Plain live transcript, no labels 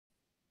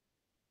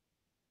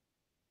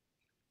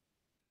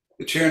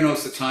The chair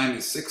notes the time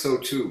is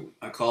 6:02.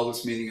 I call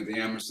this meeting of the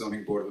Amherst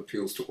Zoning Board of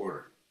Appeals to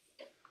order.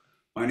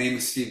 My name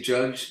is Steve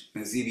Judge,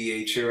 and as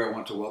ZBA chair, I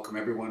want to welcome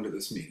everyone to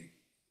this meeting.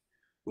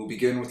 We'll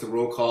begin with a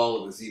roll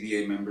call of the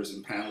ZBA members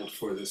impaneled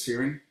for this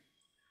hearing.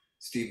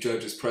 Steve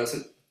Judge is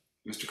present.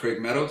 Mr. Craig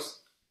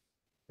Meadows?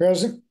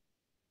 Present.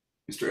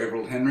 Mr.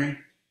 Everald Henry?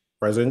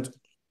 Present.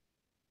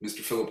 Mr.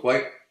 Philip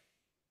White?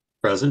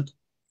 Present.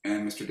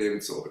 And Mr.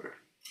 David Solberger?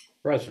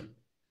 Present.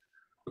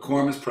 The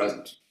quorum is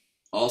present.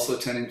 Also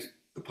attending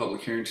the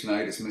public hearing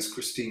tonight is Ms.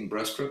 Christine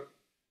Brestrup,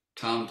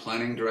 Town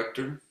Planning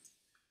Director,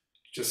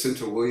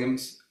 Jacinta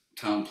Williams,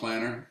 Town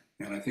Planner,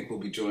 and I think we'll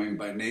be joined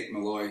by Nate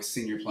Malloy,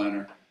 Senior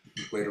Planner,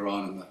 later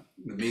on in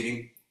the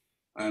meeting.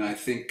 And I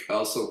think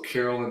also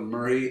Carolyn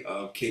Murray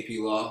of KP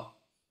Law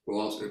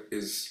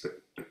is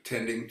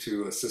attending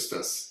to assist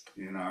us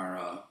in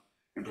our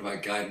and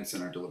provide guidance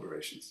in our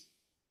deliberations.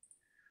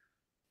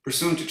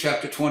 Pursuant to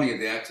Chapter 20 of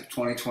the Acts of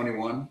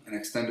 2021 and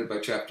extended by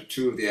Chapter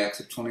 2 of the Acts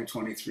of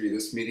 2023,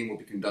 this meeting will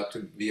be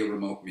conducted via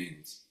remote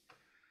means.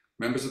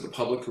 Members of the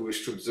public who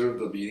wish to observe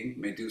the meeting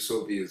may do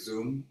so via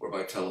Zoom or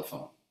by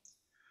telephone.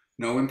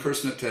 No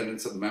in-person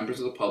attendance of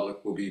members of the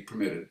public will be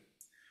permitted,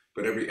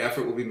 but every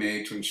effort will be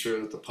made to ensure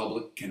that the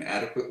public can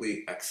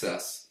adequately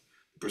access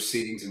the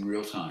proceedings in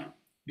real time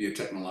via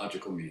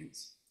technological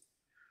means.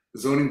 The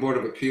Zoning Board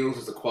of Appeals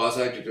is a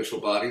quasi-judicial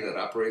body that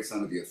operates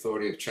under the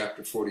authority of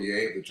Chapter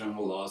 40A of the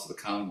General Laws of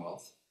the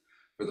Commonwealth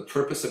for the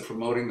purpose of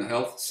promoting the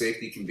health,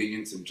 safety,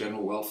 convenience, and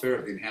general welfare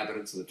of the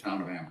inhabitants of the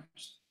town of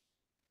Amherst.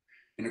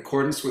 In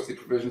accordance with the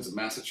provisions of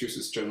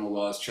Massachusetts General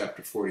Laws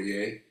Chapter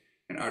 40A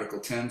and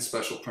Article 10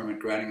 Special Permit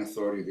Granting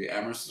Authority of the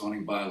Amherst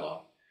Zoning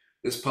Bylaw,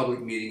 this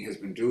public meeting has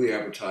been duly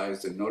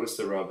advertised and notice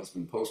thereof has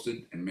been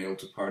posted and mailed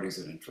to parties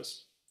of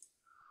interest.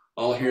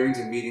 All hearings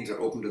and meetings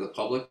are open to the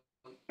public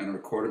and are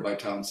recorded by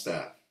town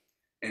staff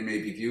and may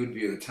be viewed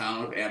via the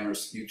Town of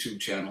Amherst YouTube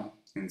channel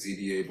and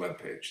ZBA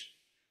webpage.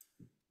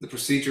 The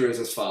procedure is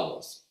as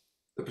follows.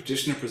 The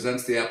petitioner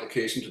presents the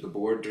application to the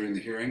board during the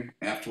hearing,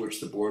 after which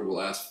the board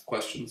will ask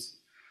questions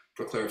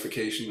for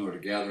clarification or to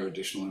gather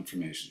additional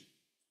information.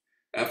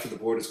 After the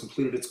board has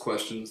completed its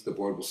questions, the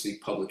board will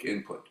seek public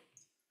input.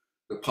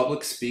 The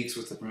public speaks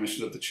with the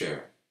permission of the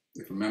chair.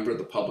 If a member of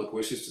the public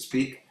wishes to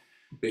speak,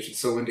 they should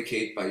so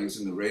indicate by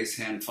using the raise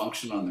hand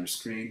function on their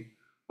screen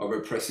or by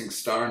pressing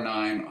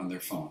 *9 on their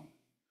phone.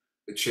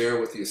 The chair,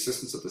 with the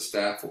assistance of the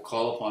staff, will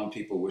call upon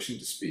people wishing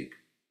to speak.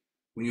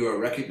 When you are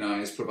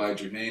recognized, provide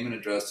your name and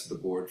address to the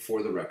board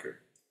for the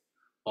record.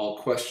 All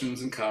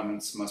questions and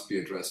comments must be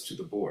addressed to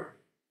the board.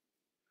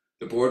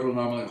 The board will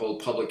normally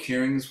hold public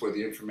hearings where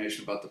the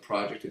information about the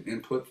project and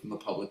input from the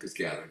public is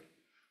gathered,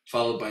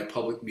 followed by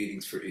public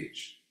meetings for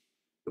each.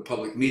 The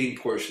public meeting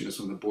portion is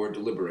when the board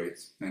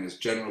deliberates and is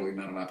generally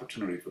not an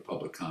opportunity for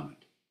public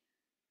comment.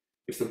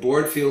 If the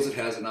board feels it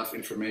has enough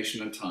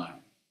information and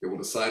time, it will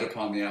decide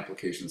upon the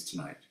applications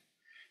tonight.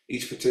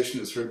 Each petition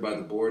that is heard by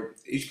the board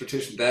is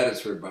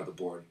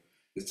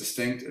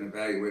distinct and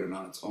evaluated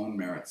on its own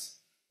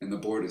merits, and the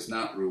board is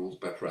not ruled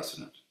by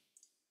precedent.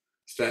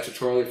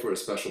 Statutorily, for a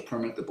special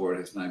permit, the board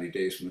has 90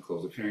 days from the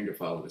close of hearing to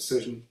file a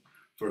decision.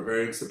 For a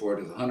variance, the board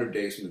has 100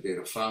 days from the date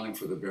of filing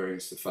for the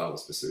variance to file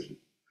its decision.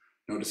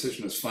 No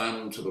decision is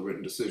final until the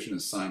written decision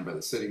is signed by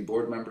the sitting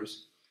board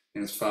members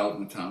and is filed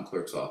in the town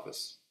clerk's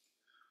office.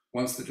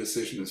 Once the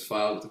decision is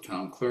filed with the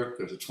town clerk,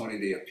 there's a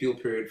 20-day appeal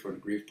period for an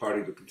aggrieved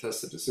party to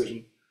contest the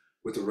decision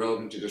with the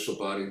relevant judicial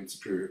body in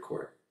Superior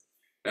Court.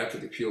 After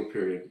the appeal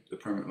period, the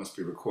permit must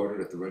be recorded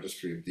at the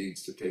Registry of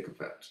Deeds to take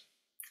effect.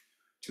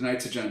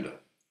 Tonight's agenda: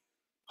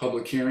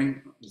 public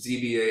hearing,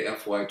 ZBA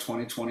FY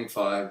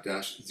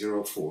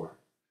 2025-04,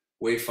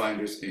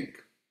 Wayfinders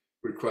Inc.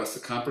 requests a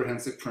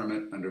comprehensive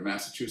permit under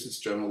Massachusetts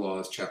General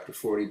Laws Chapter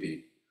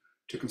 40B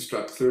to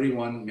construct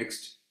 31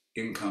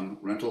 mixed-income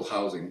rental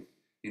housing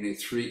in a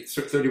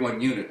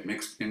 31-unit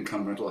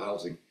mixed-income rental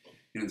housing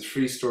in a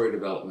 3-story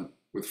development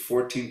with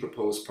 14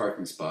 proposed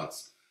parking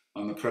spots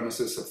on the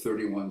premises of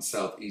 31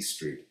 Southeast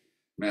Street,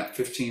 map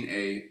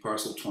 15A,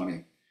 parcel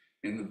 20,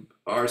 in the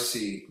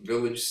RC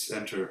Village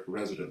Center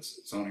Residence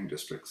zoning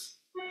districts,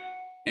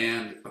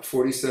 and a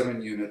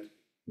 47-unit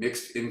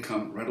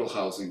mixed-income rental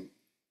housing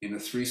in a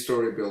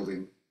 3-story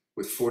building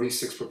with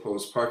 46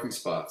 proposed parking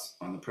spots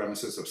on the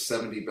premises of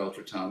 70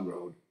 Belchertown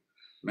Road,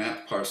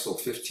 map parcel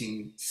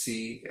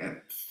 15C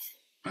and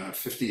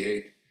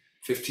 58,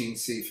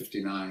 15C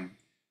 59,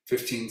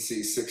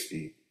 15C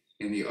 60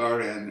 in the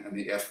RN and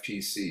the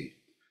FPC,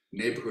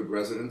 Neighborhood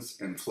Residence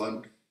and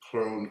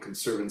Flood-Prone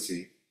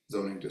Conservancy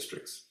zoning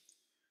districts.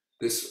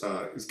 This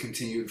is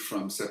continued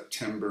from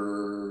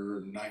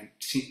September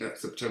 19th,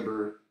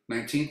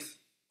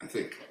 I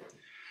think.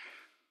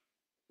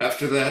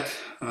 After that,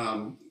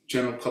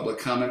 general public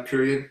comment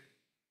period,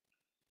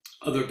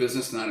 other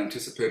business not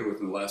anticipated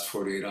within the last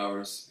 48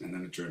 hours, and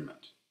then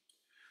adjournment.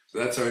 So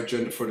that's our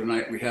agenda for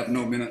tonight. We have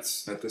no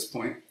minutes at this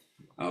point.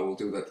 We'll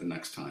do that the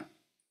next time.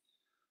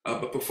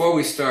 But before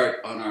we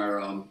start on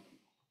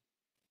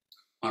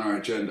our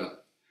agenda,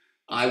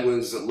 I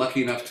was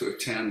lucky enough to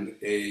attend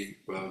a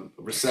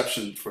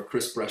reception for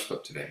Chris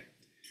Brestrup today.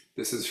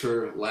 This is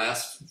her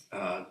last,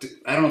 I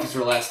don't know if it's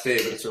her last day,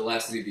 but it's her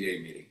last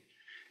ZBA meeting.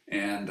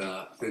 And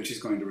then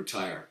she's going to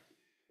retire.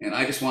 And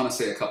I just want to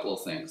say a couple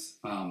of things.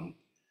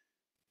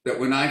 That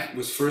when I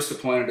was first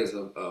appointed as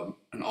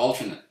an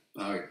alternate,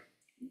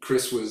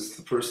 Chris was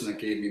the person that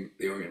gave me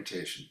the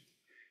orientation.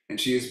 And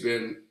she has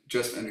been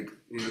just a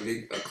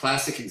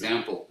classic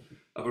example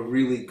of a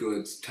really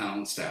good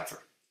town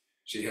staffer.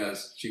 She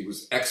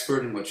was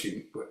expert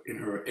in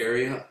her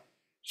area.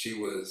 She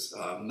was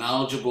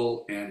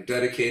knowledgeable and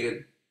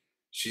dedicated.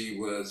 She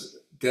was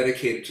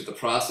dedicated to the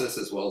process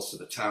as well as to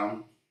the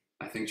town.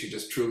 I think she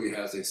just truly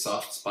has a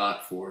soft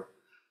spot for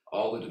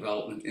all the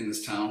development in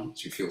this town.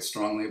 She feels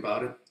strongly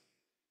about it.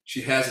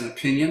 She has an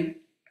opinion,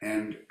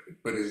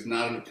 but it is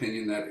not an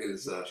opinion that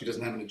is, she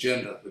doesn't have an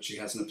agenda, but she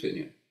has an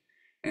opinion.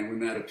 And when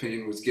that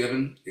opinion was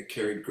given, it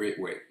carried great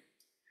weight.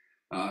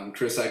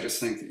 Chris, I just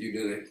think that you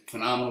did a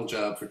phenomenal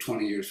job for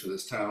 20 years for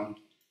this town.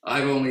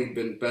 I've only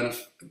been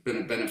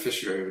a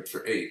beneficiary of it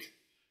for 8,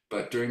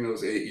 but during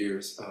those 8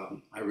 years,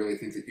 I really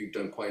think that you've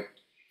done quite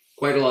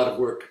a lot of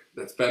work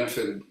that's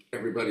benefited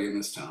everybody in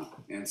this town.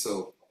 And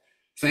so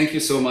thank you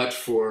so much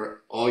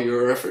for all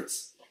your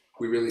efforts.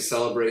 We really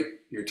celebrate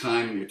your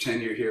time and your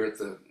tenure here at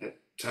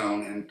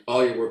town and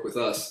all your work with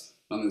us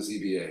on the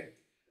ZBA.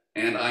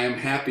 And I am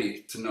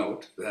happy to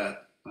note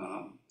that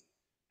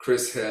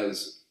Chris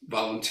has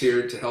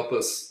volunteered to help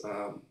us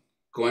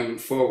going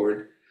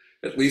forward,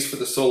 at least for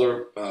the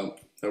solar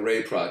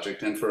array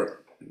project and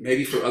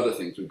maybe for other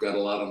things. We've got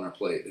a lot on our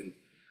plate, and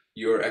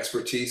your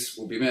expertise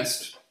will be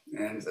missed,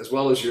 and as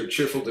well as your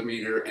cheerful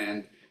demeanor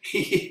and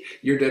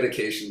your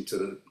dedication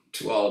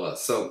to all of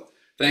us. So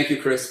thank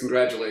you, Chris.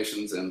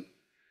 Congratulations, and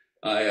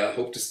I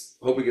hope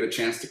we get a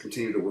chance to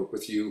continue to work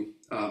with you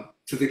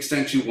to the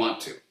extent you want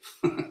to,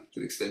 to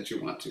the extent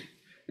you want to,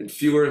 and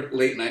fewer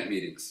late night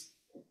meetings.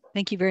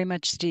 Thank you very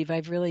much, Steve.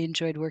 I've really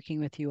enjoyed working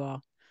with you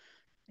all.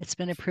 It's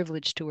been a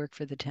privilege to work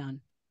for the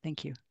town.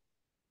 Thank you.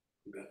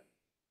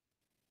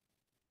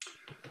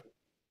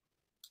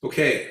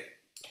 Okay.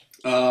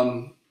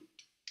 The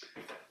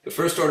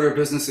first order of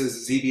business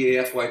is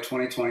ZBA FY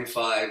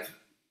 2025-04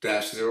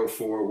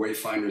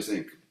 Wayfinders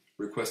Inc.,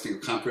 requesting a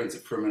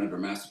comprehensive permit under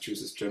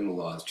Massachusetts General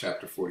Laws,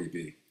 Chapter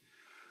 40B.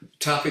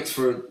 Topics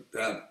for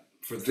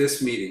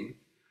this meeting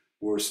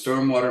were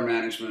stormwater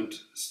management,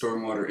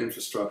 stormwater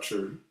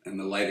infrastructure, and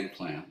the lighting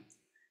plan.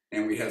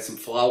 And we had some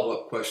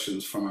follow-up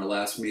questions from our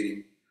last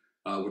meeting,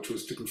 which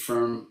was to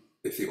confirm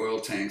if the oil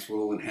tanks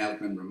will and have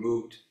been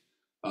removed,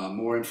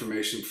 more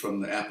information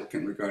from the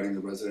applicant regarding the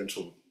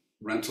residential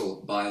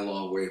rental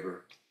bylaw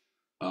waiver.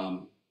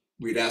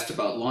 We'd asked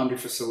about laundry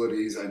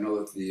facilities. I know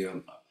that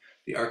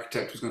the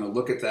architect was going to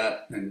look at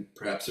that, and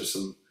perhaps there's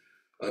some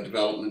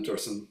development or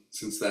some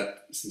since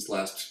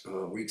last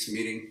week's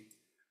meeting.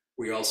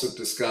 We also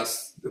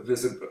discussed that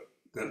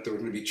there were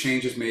going to be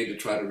changes made to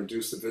try to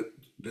reduce the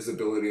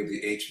visibility of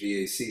the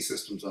HVAC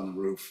systems on the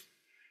roof,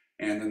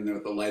 and then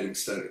the lighting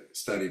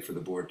study for the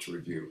board to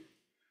review.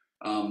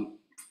 From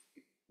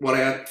what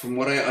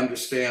I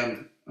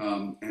understand,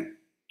 and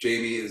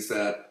Jamie, is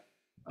that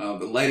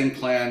the lighting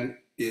plan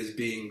is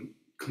being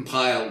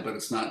compiled, but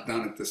it's not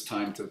done at this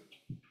time to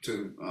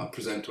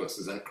present to us.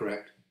 Is that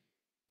correct?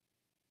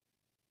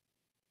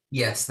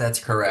 Yes, that's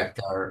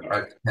correct. Our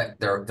architect,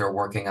 they're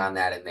working on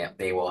that, and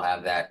they will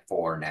have that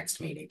for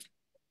next meeting.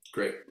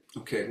 Great.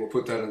 Okay, we'll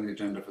put that on the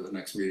agenda for the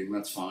next meeting.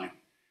 That's fine.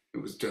 It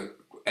was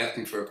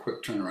asking for a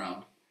quick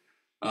turnaround.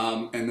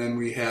 And then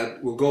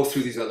we'll go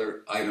through these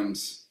other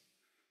items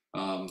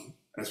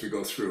as we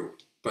go through.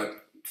 But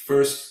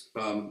first,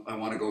 I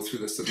want to go through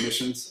the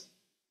submissions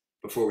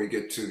before we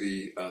get to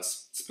the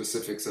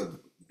specifics of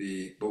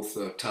both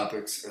the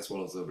topics as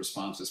well as the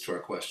responses to our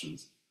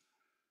questions.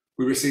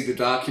 We received a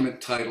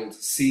document titled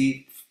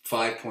C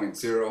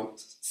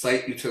 5.0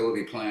 Site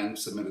Utility Plan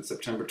submitted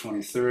September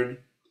 23rd.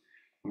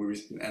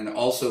 And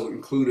also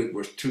included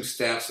were 2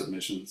 staff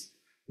submissions,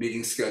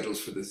 meeting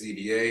schedules for the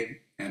ZBA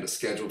and a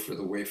schedule for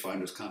the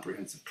Wayfinders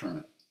Comprehensive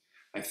Permit.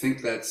 I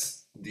think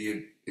that's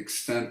the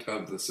extent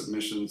of the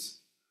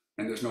submissions,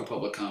 and there's no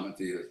public comment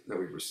either that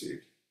we've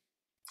received.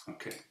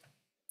 Okay.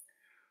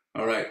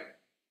 All right.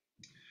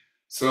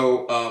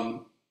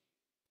 So,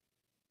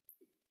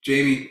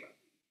 Jamie,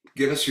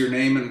 give us your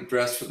name and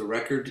address for the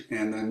record,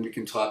 and then we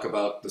can talk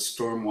about the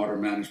stormwater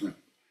management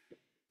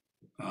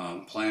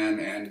plan,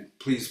 and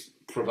please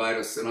provide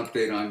us an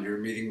update on your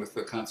meeting with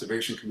the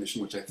Conservation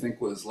Commission, which I think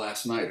was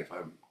last night,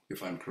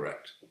 if I'm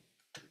correct.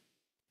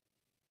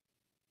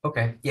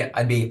 Okay, yeah,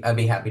 I'd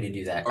be happy to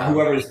do that.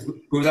 Or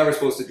who's ever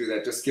supposed to do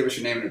that, just give us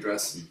your name and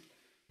address.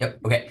 Yep.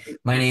 Okay.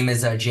 My name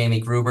is Jamie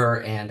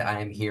Gruber, and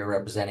I'm here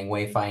representing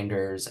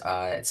Wayfinders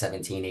at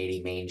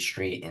 1780 Main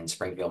Street in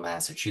Springfield,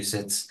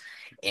 Massachusetts.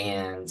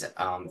 And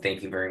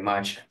thank you very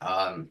much.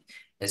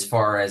 As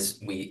far as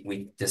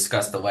we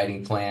discussed the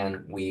lighting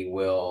plan, we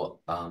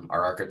will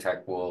our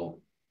architect will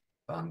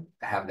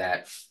have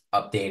that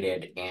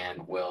updated,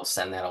 and we'll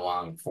send that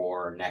along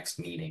for next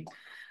meeting.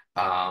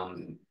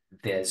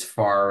 As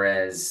far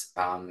as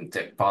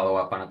to follow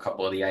up on a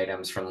couple of the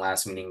items from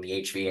last meeting,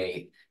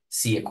 the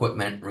see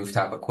equipment,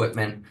 rooftop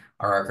equipment.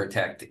 Our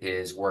architect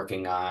is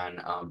working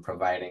on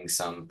providing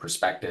some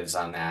perspectives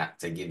on that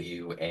to give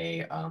you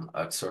a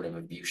sort of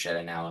a view shed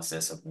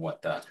analysis of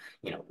what the,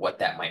 what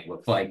that might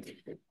look like.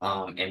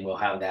 And we'll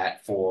have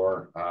that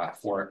for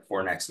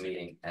next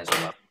meeting as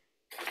well.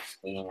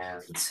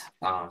 And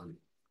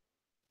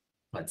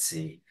let's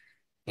see.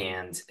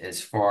 And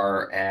as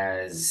far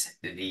as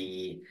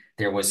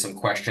there was some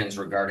questions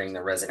regarding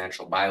the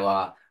residential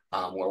bylaw.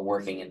 We're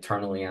working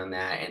internally on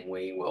that, and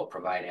we will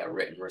provide a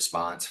written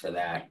response for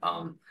that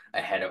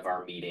ahead of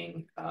our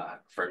meeting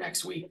for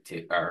next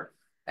week or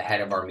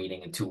ahead of our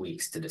meeting in 2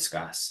 weeks to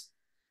discuss.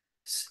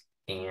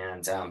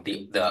 And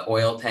the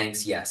oil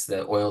tanks, yes,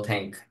 the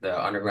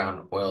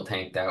underground oil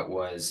tank that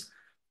was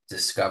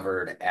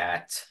discovered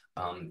at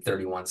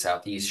 31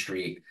 Southeast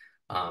Street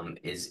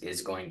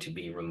is going to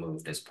be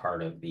removed as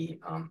part of the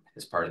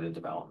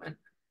development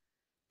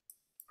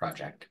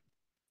project.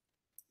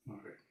 All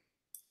right.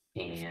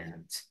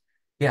 And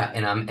yeah,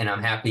 and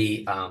I'm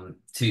happy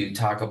to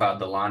talk about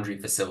the laundry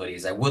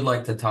facilities. I would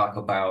like to talk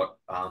about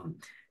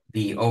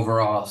the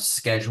overall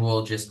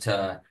schedule just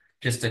to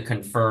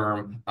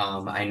confirm.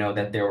 I know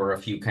that there were a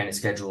few kind of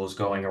schedules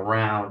going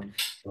around,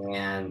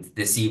 and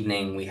this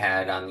evening we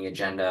had on the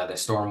agenda the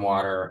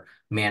stormwater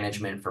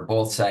management for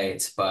both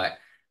sites, but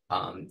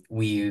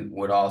we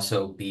would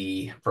also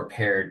be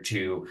prepared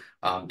to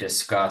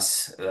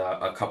discuss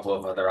a couple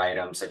of other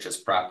items such as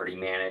property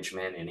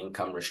management and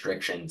income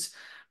restrictions.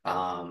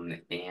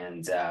 And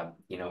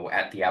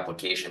at the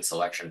application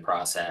selection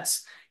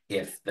process,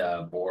 if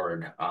the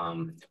board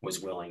was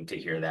willing to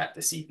hear that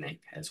this evening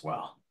as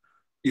well.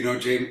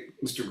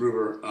 Mr.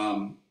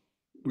 Gruber,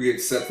 we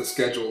had set the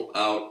schedule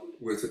out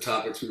with the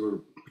topics we were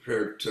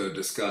prepared to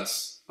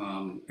discuss.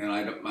 And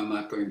I'm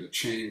not going to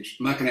change.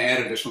 I'm not going to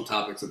add additional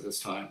topics at this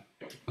time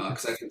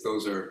because I think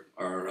those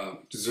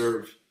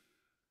deserve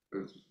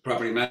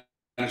property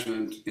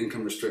management,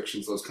 income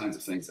restrictions, those kinds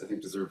of things. I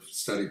think deserve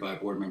study by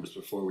board members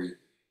before we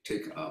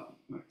take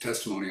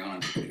testimony on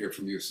it and hear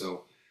from you.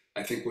 So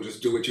I think we'll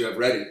just do what you have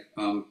ready.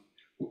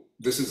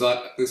 This is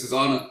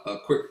on a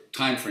quick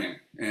time frame,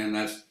 and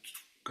that's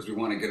because we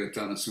want to get it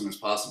done as soon as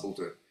possible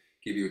to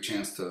give you a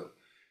chance to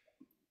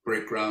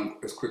break ground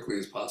as quickly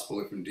as possible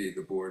if indeed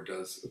the board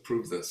does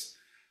approve this.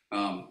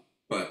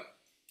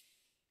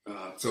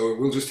 So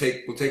we'll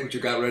take what you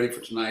got ready for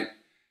tonight,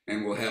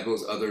 and we'll have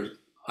those other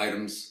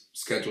items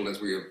scheduled as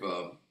we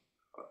have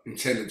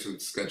intended to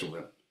schedule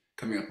them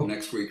coming up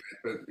next week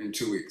in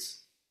 2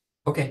 weeks.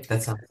 Okay,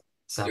 that sounds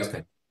Yep.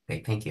 good.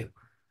 Okay, thank you.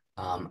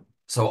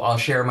 So I'll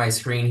share my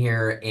screen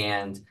here,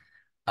 and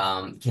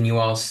can you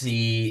all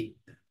see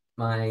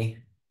my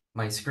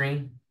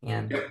screen?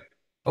 And Yep.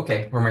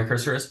 okay, where my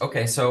cursor is.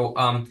 Okay, so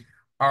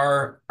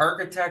our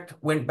architect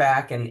went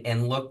back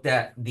and looked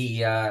at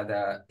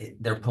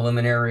their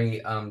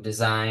preliminary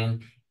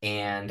design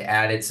and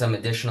added some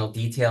additional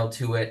detail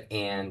to it,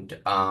 and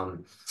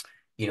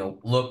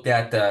looked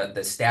at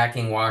the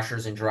stacking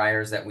washers and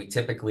dryers that we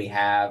typically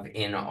have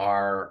in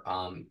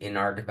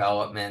our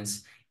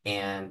developments,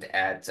 and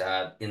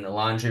in the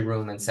laundry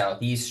room in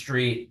Southeast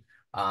Street,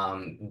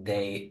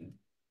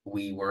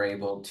 we were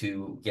able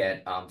to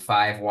get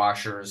 5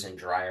 washers and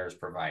dryers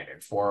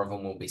provided. 4 of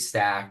them will be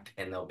stacked,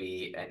 and there'll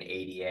be an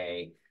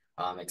ADA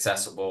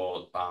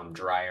accessible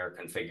dryer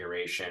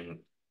configuration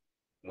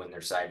when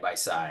they're side by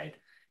side,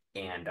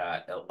 and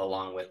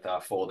along with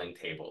folding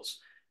tables.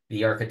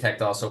 The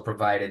architect also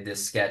provided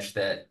this sketch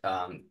that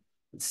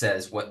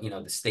says what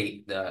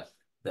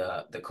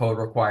the code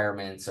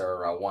requirements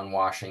are 1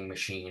 washing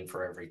machine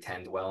for every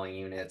 10 dwelling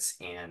units,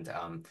 and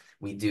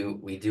we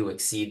do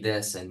exceed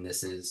this, and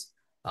this is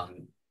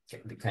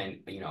the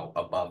kind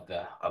above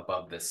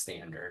the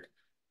standard.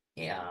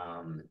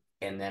 And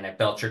then at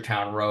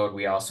Belchertown Road,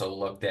 we also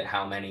looked at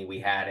how many we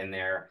had in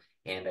there,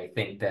 and I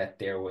think that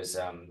there was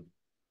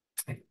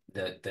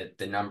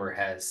the number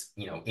has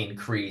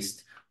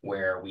increased,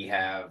 where we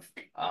have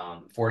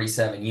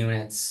 47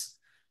 units,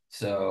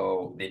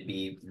 so it'd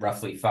be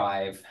roughly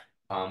 5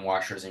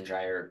 washers and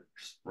dryers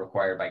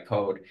required by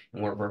code,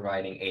 and we're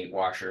providing 8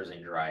 washers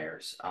and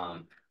dryers.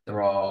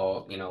 They're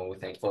all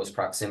within close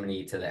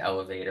proximity to the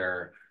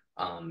elevator,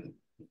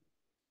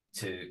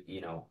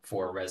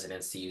 for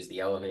residents to use the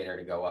elevator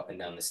to go up and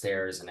down the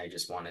stairs. And I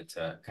just wanted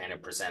to kind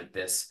of present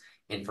this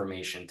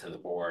information to the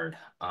board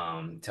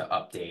to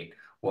update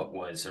what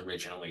was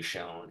originally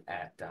shown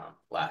at the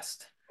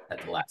last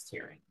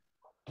hearing.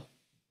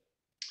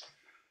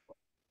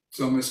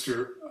 So,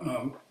 Mr.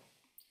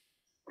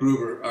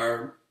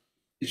 Gruber,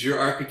 is your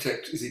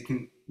architect?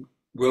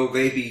 Will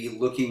they be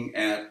looking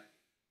at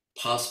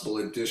possible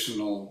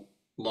additional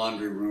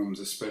laundry rooms,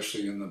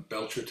 especially in the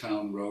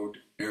Belchertown Road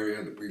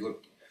area that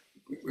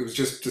it was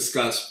just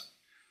discussed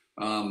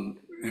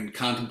and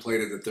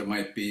contemplated that there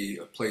might be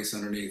a place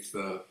underneath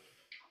a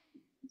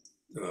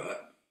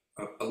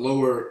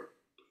lower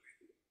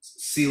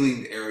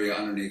ceilinged area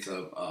underneath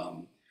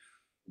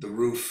the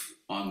roof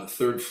on the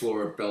 3rd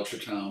floor of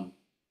Belchertown,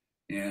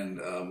 and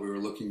we were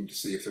looking to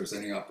see if there's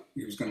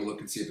he was going to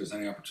look and see if there's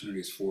any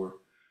opportunities for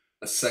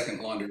a second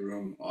laundry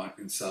room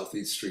in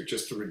Southeast Street,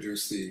 just to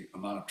reduce the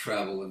amount of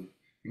travel and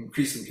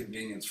increase the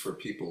convenience for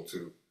people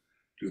to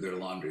do their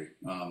laundry.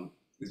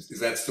 Is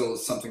that still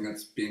something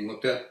that's being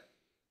looked at?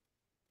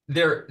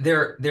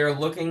 They're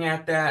looking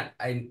at that.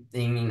 I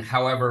mean,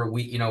 however,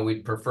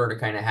 we'd prefer to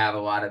kind of have a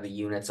lot of the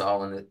units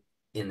all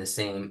in the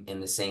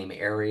same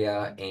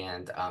area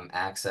and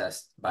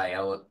accessed by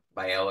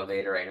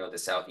elevator. I know the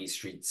Southeast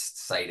Street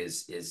site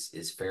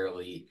is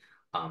fairly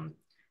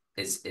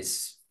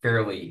is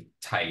fairly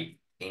tight,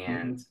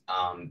 and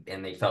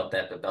they felt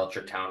that the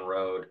Belchertown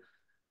Road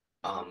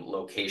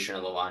location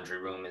of the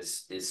laundry room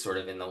is sort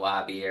of in the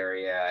lobby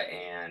area,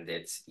 and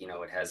it's, it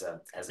has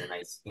a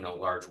nice,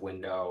 large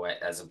window,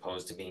 as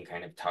opposed to being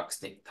kind of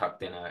tucked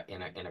in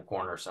a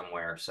corner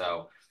somewhere.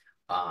 So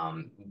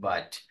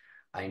but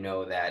I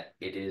know that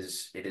it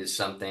is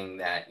something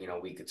that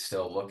we could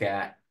still look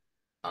at,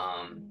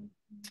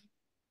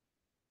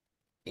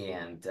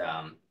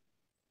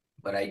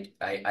 but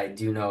I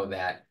do know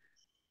that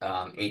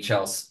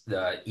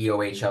the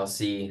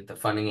EOHLC, the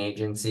funding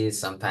agencies,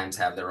 sometimes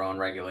have their own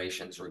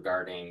regulations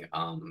regarding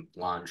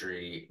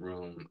laundry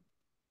room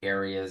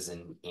areas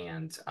and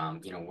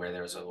where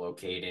those are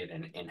located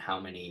and how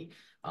many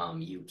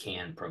you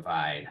can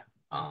provide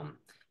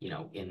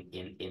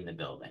in the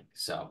building.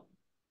 So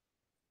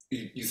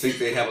You think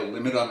they have a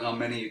limit on how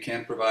many you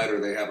can provide, or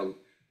they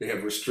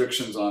have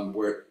restrictions on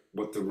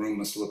what the room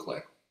must look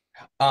like?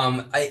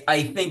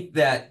 I think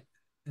that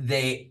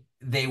they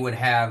would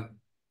have.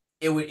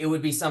 It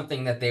would be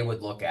something that they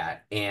would look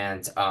at,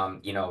 and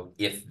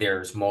if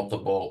there's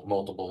multiple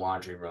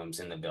laundry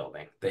rooms in the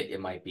building, that it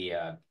might be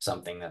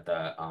something that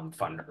the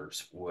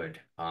funders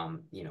would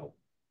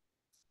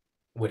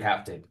would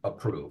have to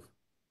approve.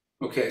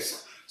 Okay,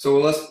 so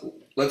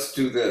let's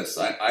do this.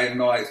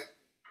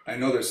 I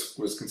know there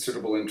was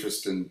considerable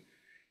interest in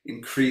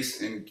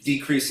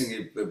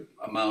decreasing the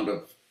amount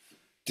of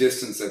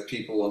distance that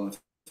people on the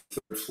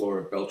third floor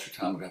of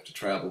Belchertown would have to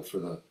travel for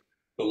the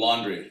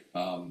laundry.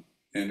 And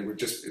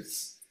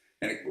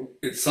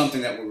it's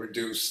something that will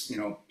reduce,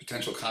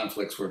 potential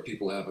conflicts where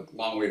people have a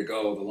long way to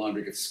go. The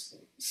laundry gets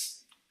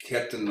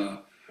kept in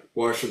the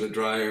washer, the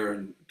dryer,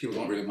 and people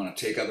don't really want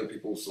to take other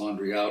people's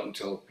laundry out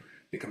until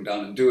they come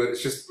down and do it.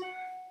 It's just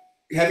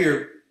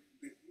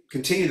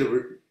continue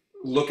to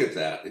look at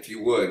that, if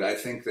you would. I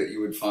think that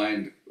you would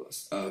find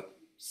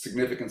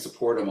significant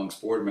support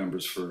amongst board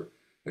members for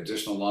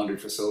additional laundry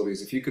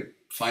facilities if you could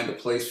find a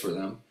place for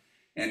them,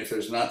 and if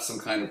there's not some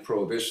kind of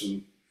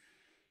prohibition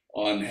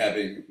on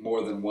having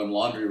more than one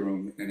laundry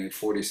room in a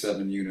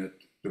 47-unit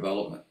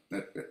development.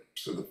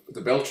 So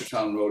the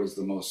Belchertown Road is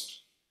the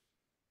most,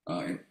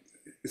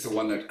 it's the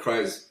one that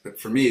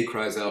for me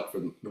cries out for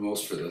the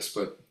most for this.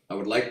 But I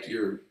would like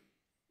your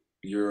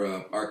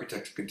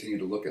architect to continue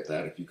to look at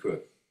that if you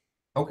could.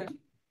 Okay.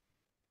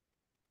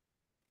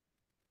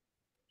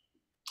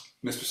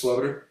 Mr.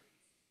 Sloviter?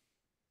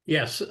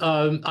 Yes,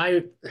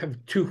 I have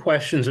two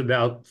questions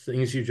about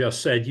things you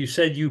just said. You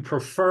said you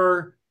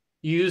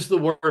use the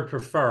word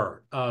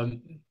prefer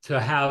to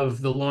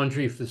have the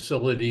laundry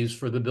facilities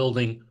for the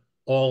building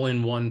all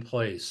in one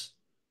place.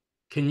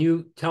 Can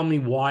you tell me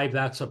why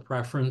that's a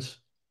preference?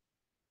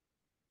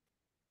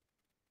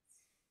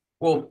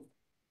 Well,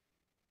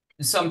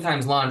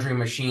 sometimes laundry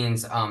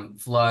machines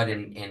flood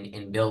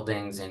in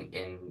buildings and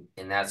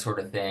that sort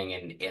of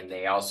thing, and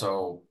they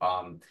also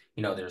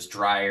there's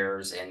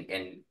dryers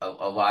and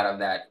a lot of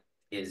that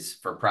is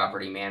for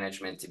property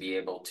management to be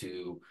able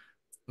to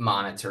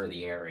monitor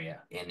the area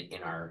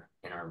in our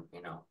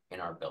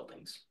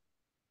buildings.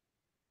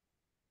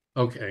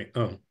 Okay.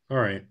 Oh, all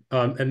right.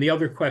 And the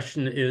other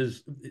question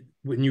is,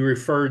 when you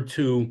referred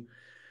to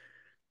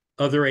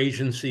other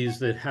agencies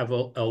that have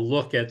a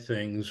look at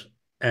things,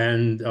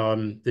 and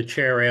the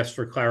chair asked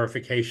for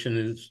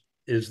clarification,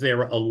 is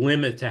there a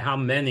limit to how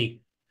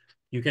many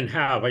you can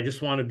have? I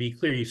just want to be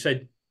clear. You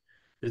said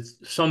that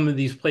some of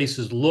these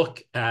places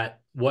look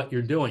at what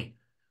you're doing.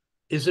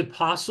 Is it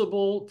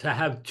possible to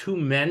have too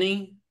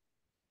many?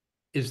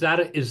 Is that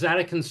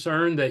a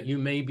concern, that you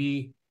may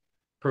be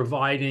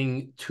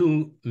providing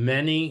too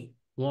many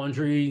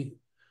laundry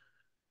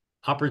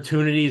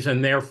opportunities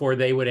and therefore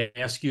they would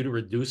ask you to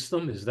reduce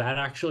them? Is that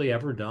actually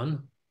ever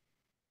done?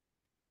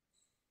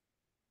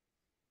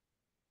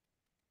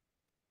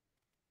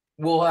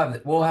 We'll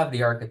have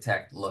the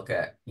architect look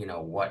at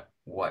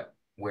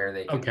where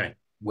they can, okay.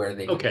 Where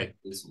they can. Okay.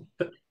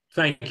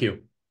 Thank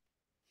you.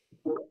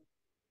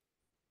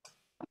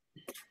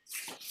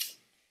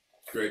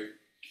 Great.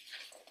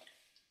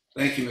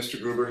 Thank you, Mr.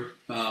 Gruber.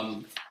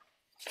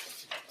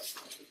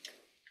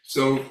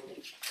 So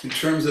in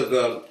terms of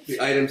the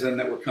items then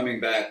that were coming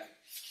back,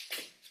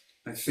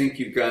 I think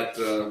you've got,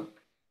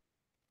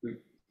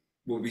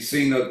 we'll be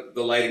seeing the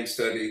lighting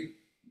study,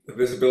 the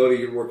visibility,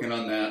 you're working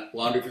on that,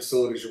 laundry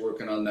facilities, you're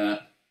working on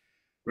that,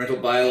 rental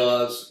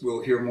bylaws,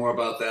 we'll hear more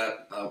about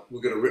that.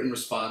 We'll get a written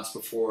response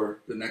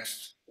before the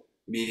next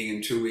meeting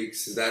in 2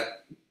 weeks. Is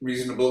that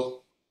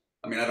reasonable?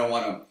 I mean, I don't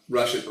want to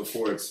rush it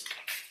before it's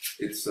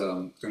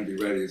going to be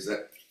ready. Is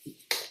that,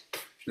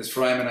 Ms.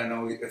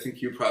 Fryman, I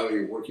think you probably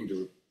are working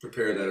to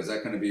prepare that? Is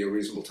that going to be a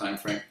reasonable time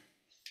frame?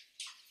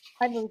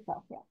 I believe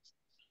so, yeah.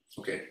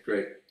 Okay,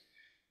 great.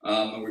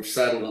 And we've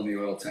settled on the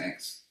oil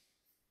tanks.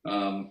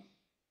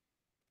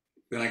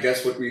 Then I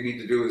guess what we need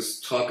to do is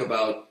talk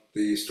about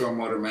the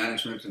stormwater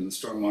management and the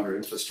stormwater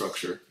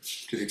infrastructure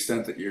to the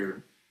extent that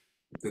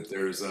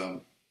there's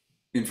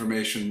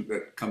information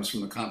that comes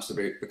from the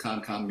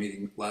CONCOM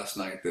meeting last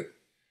night that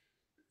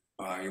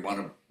you want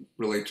to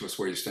relate to us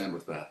where you stand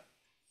with that.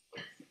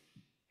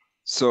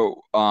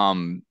 So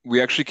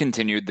we actually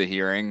continued the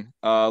hearing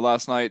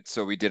last night,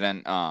 so we did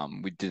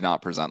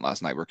not present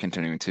last night. We're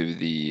continuing to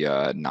the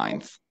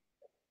 9th.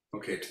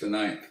 Okay, to the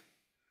 9th.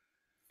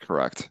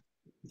 Correct.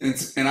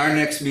 And our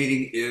next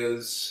meeting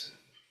is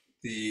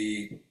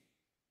Miss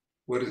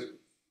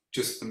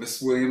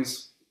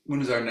Williams,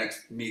 when is our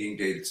next meeting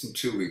date? It's in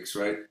 2 weeks,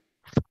 right?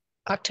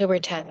 October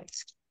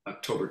 10th.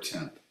 October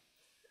 10th.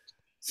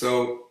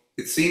 So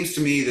it seems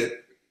to me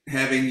that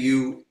having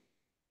you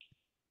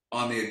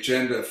on the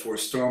agenda for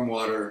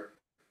stormwater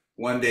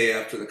one day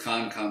after the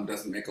CONCOM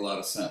doesn't make a lot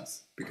of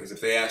sense, because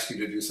if they ask you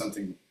to do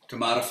something to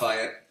modify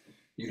it,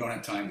 you don't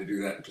have time to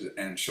do that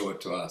and show it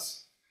to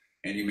us.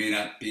 And you may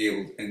not be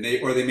able, and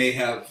they may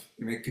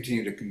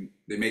continue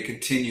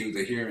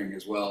the hearing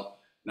as well,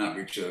 not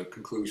reach a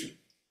conclusion.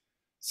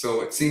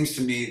 So it seems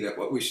to me that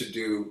what we should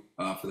do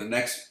for the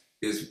next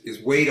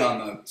is wait on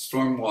the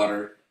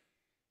stormwater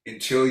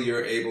until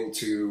you're able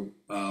to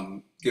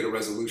get a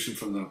resolution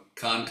from the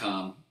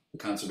CONCOM, the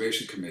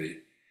Conservation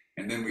Committee,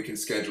 and then we can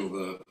schedule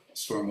the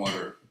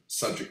stormwater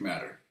subject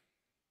matter.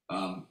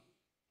 Then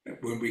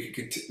we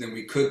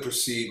could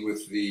proceed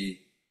with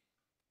the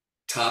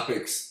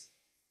topics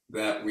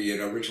that we had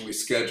originally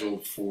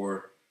scheduled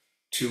for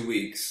 2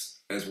 weeks,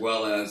 as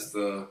well as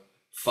the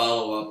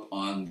follow-up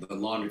on the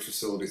laundry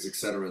facilities, et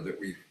cetera, that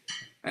we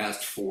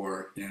asked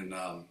for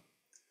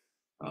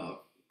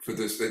for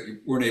this, that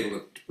you weren't able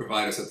to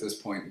provide us at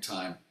this point in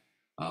time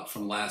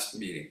from last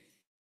meeting.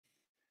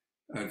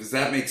 Does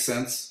that make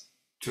sense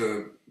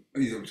to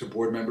either to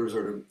board members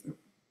or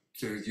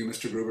to you,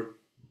 Mr. Gruber?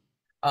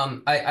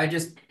 I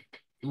just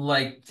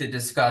like to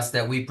discuss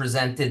that we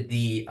presented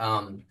the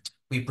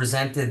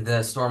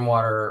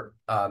stormwater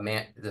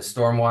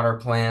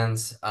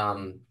plans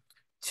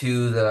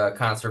to the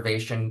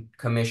Conservation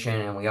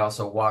Commission, and we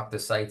also walked the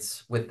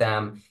sites with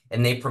them,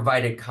 and they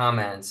provided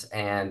comments,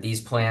 and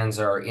these plans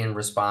are in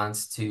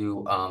response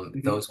to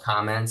those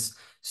comments.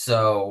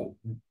 So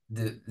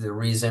the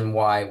reason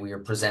why we are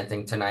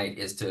presenting tonight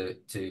is to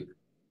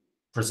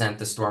present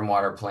the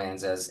stormwater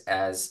plans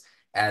as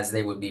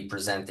they would be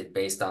presented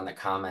based on the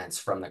comments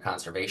from the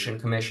Conservation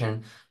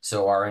Commission.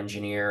 So our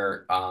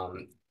engineer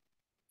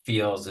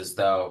feels as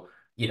though,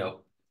 you know,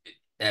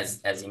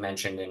 as he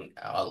mentioned, and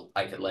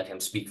I could let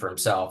him speak for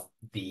himself,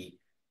 the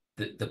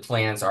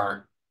plans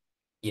aren't,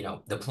 you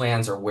know, the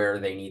plans are where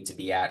they need to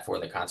be at for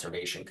the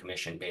Conservation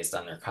Commission based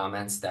on their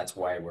comments. That's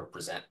why we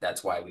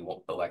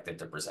elected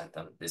to present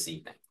them this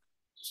evening.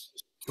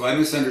 So I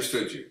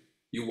misunderstood you.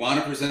 You want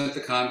to present the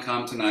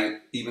CONCOM tonight,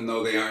 even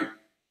though they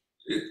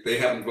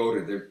haven't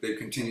voted, they've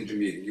continued to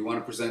meet. You want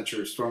to present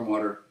your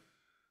stormwater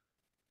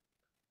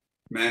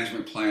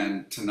management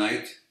plan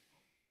tonight?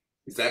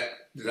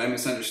 Did I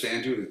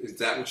misunderstand you? Is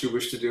that what you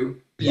wish to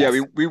do? Yeah,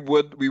 Yes. we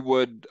would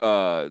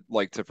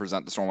like to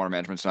present the stormwater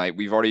management tonight.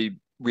 We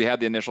had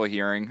the initial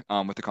hearing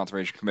with the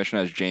Conservation Commission,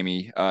 as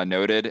Jamie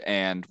noted,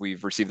 and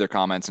we've received their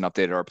comments and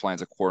updated our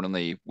plans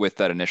accordingly with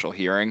that initial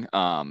hearing.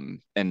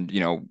 And, you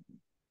know,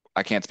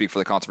 I can't speak for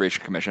the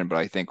Conservation Commission, but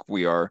I think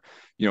we are,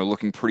 you know,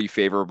 looking pretty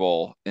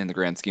favorable in the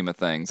grand scheme of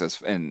things,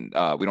 and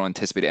we don't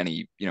anticipate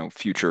any, you know,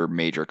 future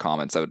major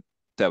comments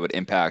that would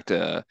impact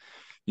you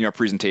know,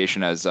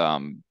 presentation as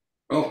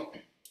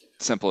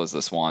simple as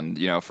this one.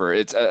 You know,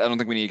 I don't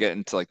think we need to get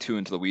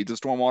into the weeds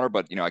of stormwater,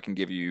 but, you know, I can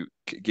give you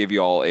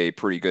all a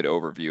pretty good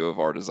overview of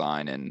our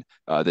design and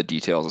the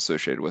details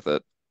associated with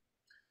it.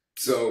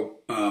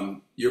 So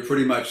you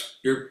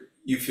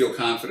feel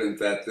confident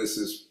that this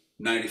is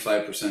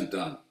 95%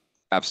 done?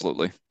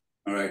 Absolutely.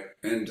 All right.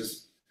 And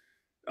just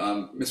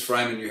Ms.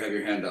 Fryman, you have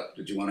your hand up.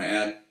 Did you want to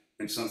add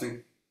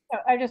something?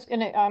 I'm just going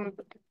to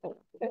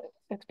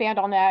expand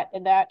on that,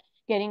 and that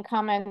getting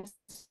comments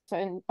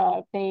and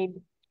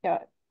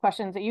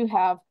questions that you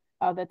have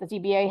that the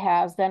ZBA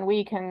has, then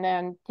we can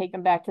then take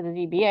them back to the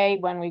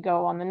ZBA when we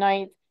go on the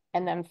 9th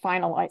and then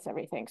finalize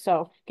everything.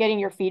 So getting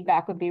your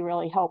feedback would be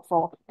really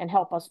helpful and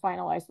help us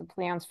finalize the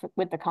plans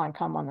with the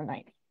CONCOM on the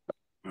 9th.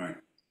 All right.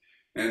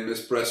 And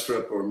Ms.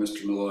 Brestrup or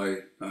Mr.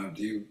 Malloy,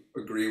 do you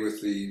agree with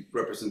the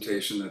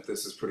representation that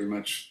this is pretty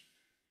much,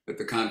 that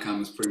the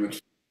CONCOM is pretty much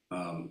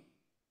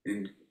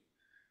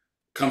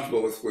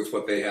comfortable with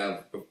what they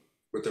have,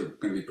 what they're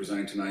going to be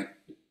presenting tonight?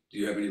 Do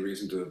you have any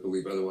reason to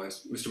believe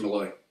otherwise? Mr.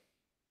 Malloy?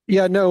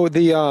 Yeah, no,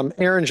 the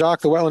Aaron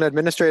Jacques, the wetland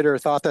administrator,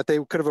 thought that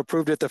they could have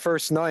approved it the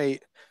first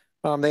night.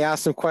 They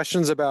asked some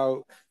questions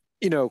about,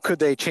 you know, could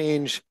they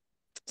change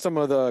some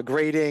of the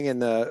grading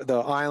and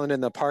the island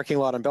in the parking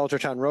lot on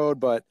Belchertown Road,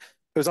 but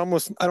was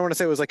almost, I don't want to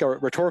say it was like a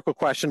rhetorical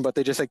question, but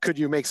they just said, could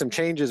you make some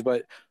changes?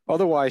 But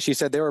otherwise, she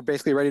said they were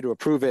basically ready to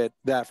approve it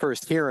that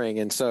first hearing.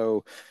 And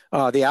so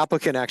the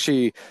applicant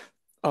actually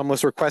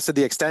almost requested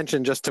the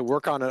extension just to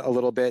work on it a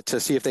little bit to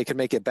see if they could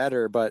make it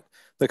better. But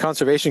the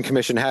Conservation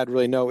Commission had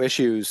really no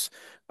issues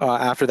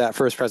after that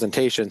first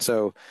presentation.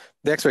 So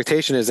the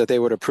expectation is that they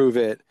would approve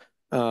it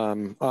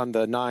on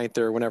the 9th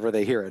or whenever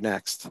they hear it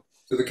next.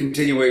 So the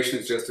continuation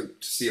is just to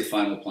see a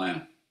final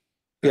plan.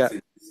 That's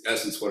in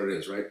essence what it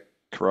is, right?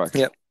 Correct.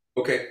 Yep.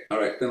 Okay, all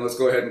right, then let's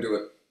go ahead and do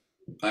it.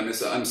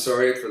 I'm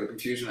sorry for the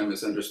confusion. I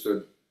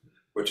misunderstood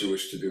what you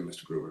wish to do,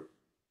 Mr. Gruber.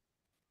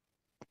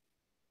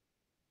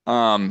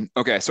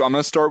 Okay, so I'm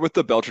going to start with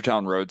the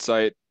Belchertown Road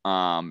site.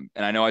 And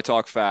I know I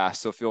talk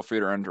fast, so feel free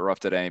to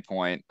interrupt at any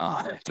point.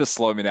 Just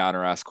slow me down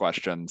or ask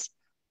questions.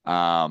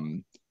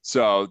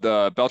 So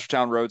the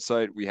Belchertown Road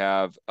site, we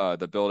have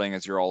the building,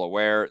 as you're all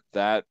aware,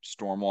 that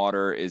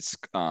stormwater is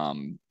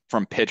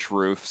from pitch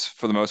roofs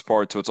for the most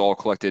part. So it's all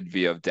collected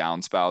via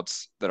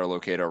downspouts that are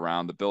located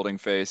around the building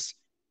face.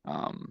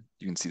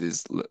 You can see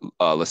these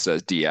listed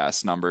as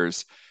DS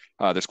numbers.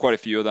 There's quite a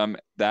few of them.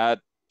 That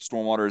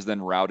stormwater is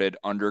then routed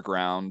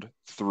underground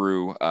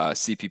through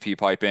CPP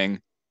piping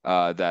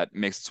that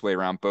makes its way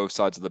around both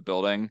sides of the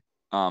building.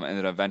 And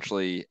it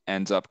eventually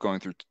ends up going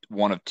through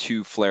one of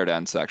two flared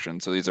end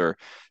sections. So these are,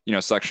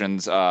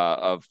 sections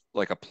of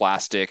like a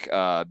plastic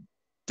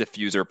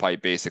diffuser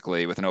pipe,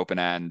 basically, with an open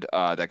end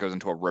that goes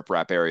into a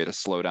riprap area to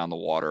slow down the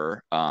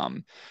water.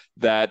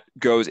 That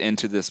goes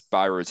into this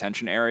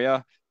bioretention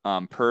area.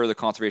 Per the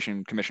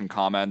Conservation Commission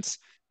comments,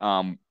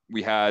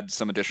 we had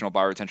some additional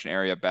bioretention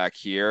area back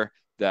here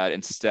that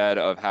instead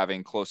of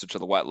having closer to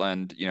the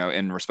wetland,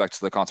 in respect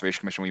to the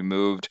Conservation Commission, we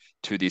moved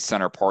to the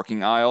center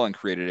parking aisle and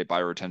created a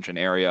bioretention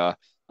area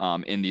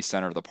in the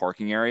center of the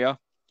parking area.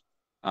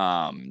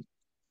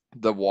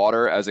 The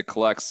water, as it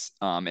collects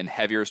in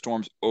heavier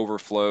storms,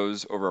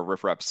 overflows over a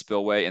riprap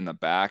spillway in the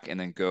back and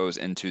then goes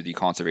into the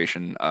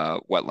conservation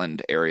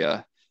wetland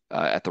area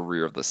at the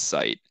rear of the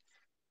site.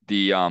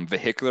 The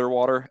vehicular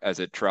water, as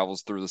it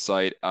travels through the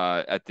site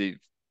at the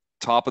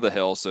top of the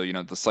hill, so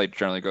the site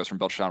generally goes from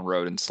Belchertown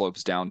Road and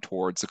slopes down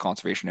towards the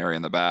conservation area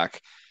in the back.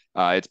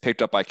 It's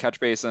picked up by catch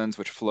basins,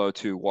 which flow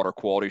to water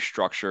quality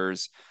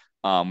structures,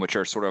 which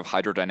are sort of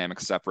hydrodynamic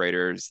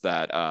separators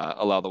that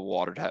allow the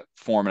water to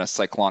form in a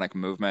cyclonic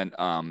movement,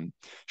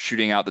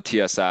 shooting out the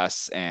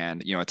TSS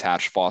and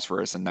attach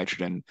phosphorus and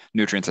nitrogen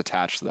nutrients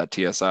attached to that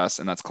TSS,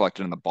 and that's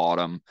collected in the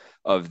bottom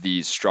of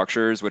these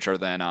structures, which are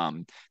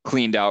then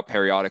cleaned out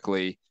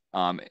periodically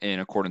in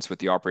accordance with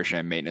the operation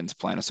and maintenance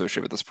plan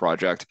associated with this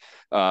project.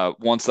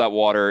 Once that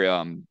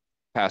water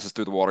passes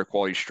through the water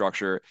quality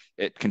structure,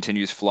 it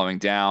continues flowing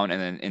down and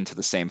then into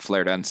the same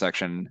flared end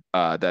section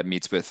that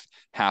meets with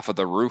half of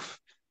the roof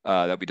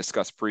that we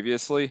discussed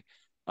previously.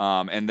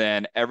 And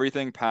then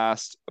everything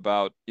past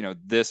about,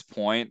 this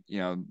point,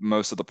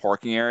 most of the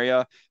parking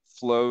area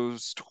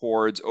flows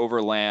towards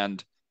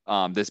overland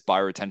this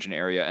bioretention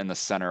area in the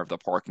center of the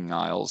parking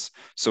aisles.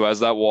 So as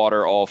that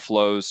water all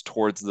flows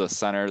towards the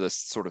center, this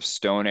sort of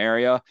stone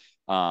area,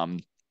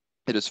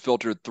 it is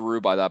filtered through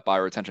by that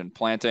bioretention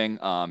planting.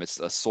 It's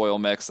a soil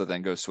mix that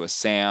then goes to a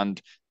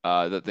sand,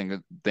 that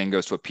then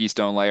goes to a pea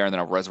stone layer, and then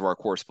a reservoir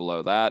course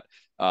below that.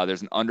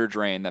 There's an under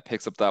drain that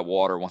picks up that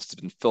water once it's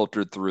been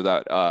filtered through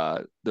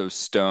that those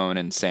stone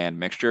and sand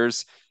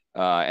mixtures.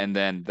 And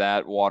then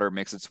that water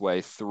makes its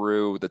way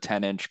through the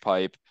 10-inch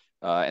pipe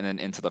and then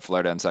into the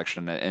flared end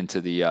section and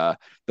into the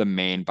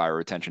main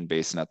bioretention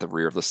basin at the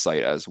rear of the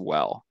site as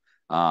well.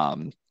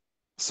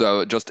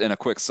 So just in a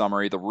quick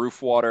summary, the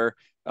roof water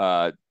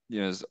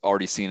is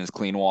already seen as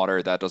clean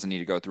water. That doesn't need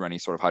to go through any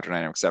sort of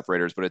hydrodynamic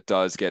separators, but it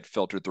does get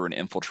filtered through and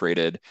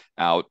infiltrated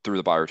out through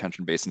the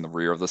bioretention basin in the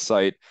rear of the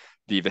site.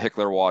 The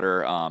vehicular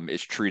water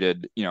is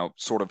treated,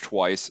 sort of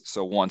twice.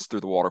 So once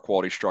through the water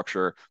quality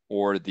structure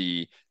or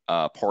the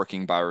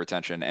parking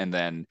bioretention,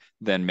 and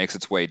then makes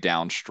its way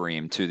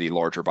downstream to the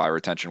larger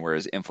bioretention where it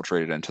is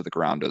infiltrated into the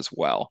ground as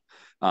well.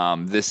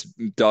 This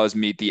does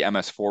meet the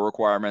MS4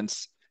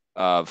 requirements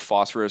of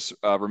phosphorus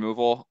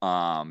removal,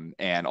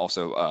 and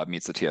also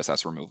meets the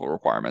TSS removal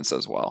requirements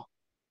as well.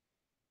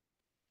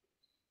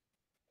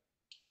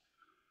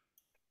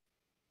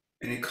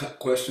 Any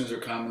questions or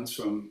comments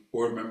from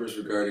board members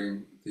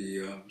regarding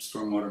the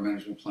stormwater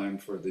management plan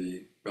for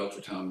the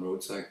Belchertown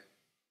Road site?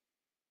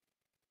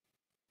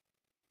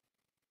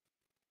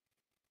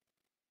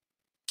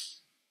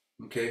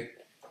 Okay.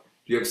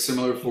 Do you have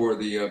similar for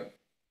the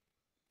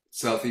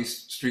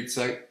Southeast Street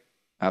site?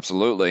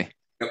 Absolutely.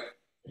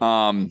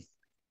 Yep.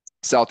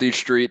 Southeast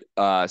Street.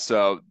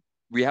 So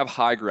we have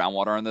high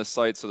groundwater on this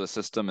site, so the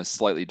system is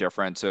slightly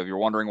different. So if you're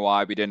wondering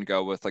why we didn't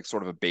go with like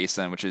sort of a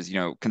basin, which is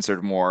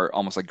considered more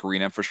almost like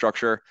green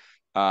infrastructure,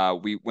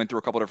 we went through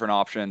a couple different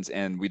options,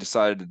 and we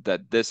decided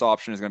that this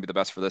option is going to be the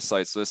best for this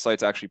site. So this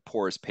site's actually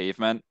porous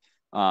pavement,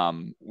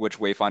 which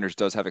Wayfinders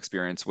does have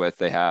experience with.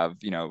 They have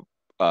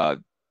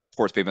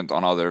porous pavement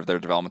on other of their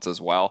developments as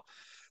well.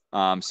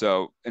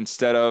 So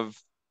instead of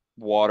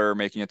water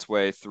making its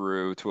way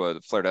through to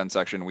a flared end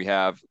section. We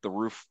have the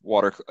roof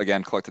water,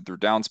 again, collected through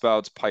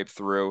downspouts, piped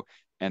through,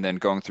 and then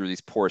going through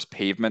these porous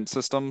pavement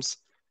systems.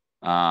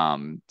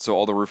 So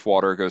all the roof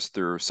water goes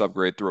through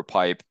subgrade through a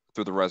pipe,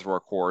 through the reservoir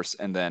course,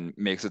 and then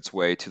makes its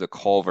way to the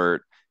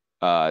culvert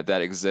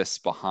that exists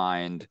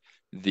behind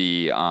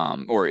the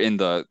or in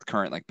the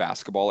current like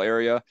basketball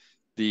area.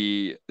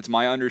 It's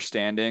my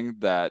understanding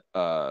that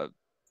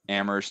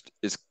Amherst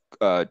is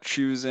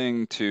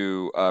choosing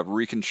to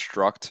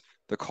reconstruct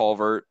the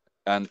culvert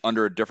and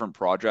under a different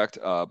project,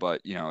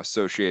 but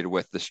associated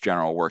with this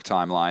general work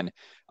timeline,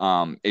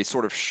 a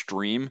sort of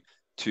stream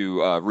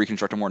to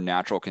reconstruct a more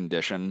natural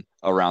condition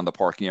around the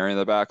parking area in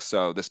the back.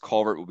 So this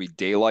culvert will be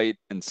daylight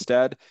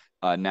instead.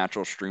 A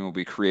natural stream will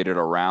be created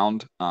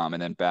around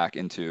and then back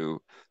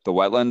into the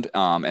wetland.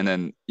 And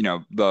then,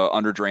 the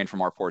under drain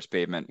from our porous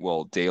pavement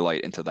will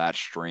daylight into that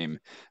stream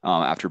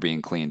after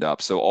being cleaned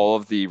up. So all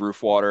of the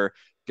roof water,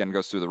 again,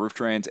 goes through the roof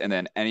drains, and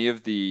then any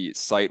of the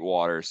site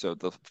water, so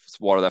the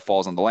water that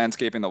falls on the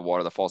landscaping, the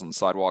water that falls on the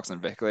sidewalks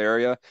and vehicular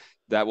area,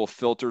 that will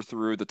filter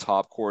through the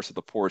top course of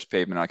the porous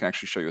pavement. I can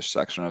actually show you a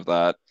section of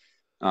that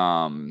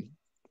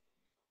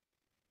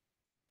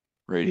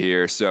right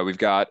here. So we've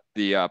got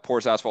the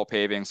porous asphalt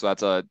paving. So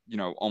that's a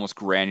almost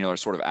granular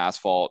sort of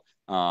asphalt.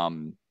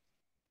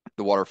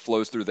 The water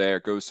flows through there,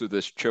 goes through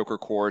this choker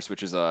course,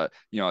 which is a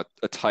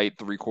tight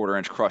 3/4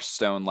 inch crushed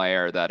stone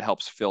layer that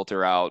helps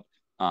filter out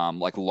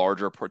like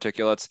larger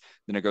particulates.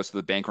 Then it goes to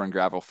the bank run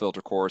gravel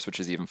filter course, which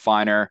is even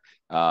finer.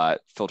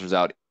 Filters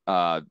out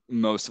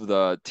most of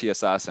the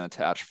TSS and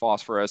attached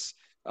phosphorus.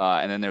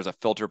 And then there's a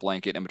filter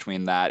blanket in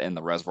between that and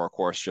the reservoir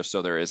course, just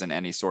so there isn't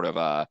any sort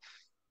of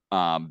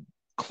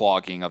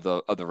clogging of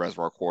the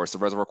reservoir course. The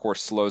reservoir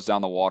course slows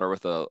down the water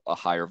with a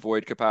higher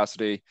void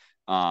capacity.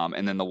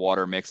 And then the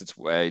water makes its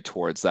way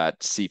towards that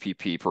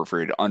CPP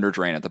perforated under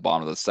drain at the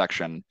bottom of the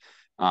section,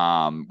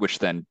 which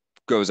then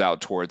goes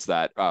out towards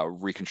that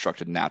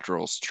reconstructed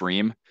natural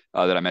stream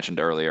that I mentioned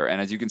earlier.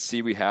 And as you can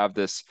see, we have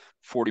this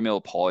 40 mil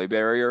poly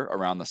barrier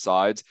around the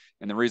sides.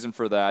 And the reason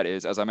for that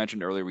is, as I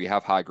mentioned earlier, we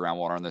have high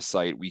groundwater on this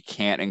site. We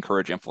can't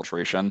encourage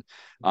infiltration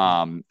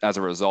as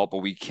a result, but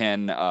we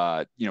can,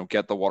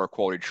 get the water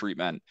quality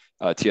treatment,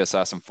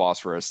 TSS and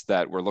phosphorus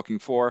that we're looking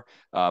for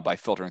by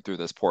filtering through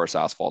this porous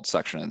asphalt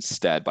section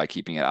instead, by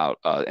keeping it out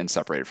and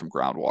separated from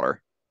groundwater.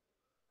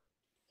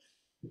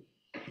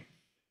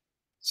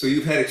 So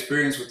you've had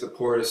experience with the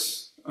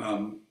porous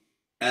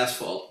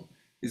asphalt.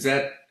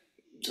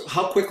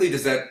 How quickly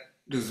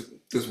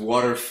does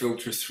water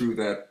filter through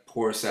that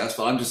porous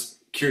asphalt? I'm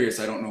just curious.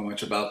 I don't know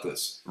much about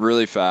this.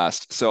 Really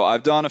fast. So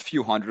I've done a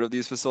few hundred of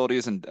these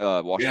facilities in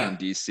Washington,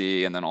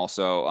 D.C., and then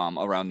also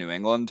around New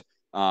England.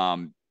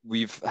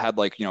 We've had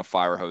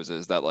fire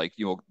hoses that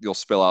you'll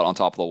spill out on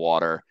top of the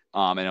water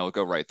and it'll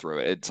go right through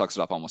it. It sucks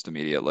it up almost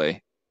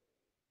immediately.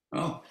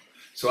 Oh,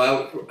 so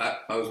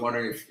I was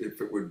wondering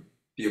if it would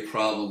be a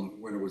problem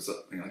when it was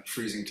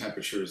freezing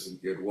temperatures and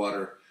you had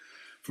water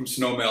from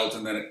snow melt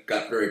and then it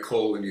got very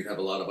cold and you'd have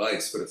a lot of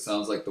ice, but it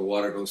sounds like the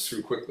water goes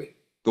through quickly.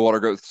 The water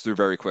goes through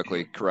very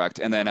quickly, correct.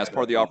 And then as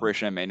part of the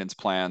operation and maintenance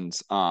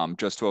plans,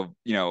 just to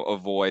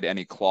avoid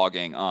any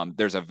clogging,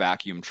 there's a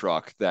vacuum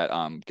truck that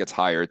gets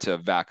hired to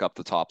vac up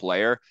the top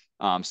layer.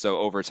 So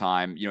over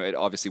time, it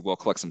obviously will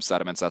collect some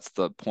sediments. That's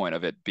the point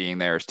of it being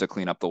there, is to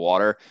clean up the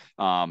water.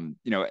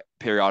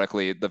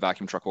 Periodically the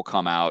vacuum truck will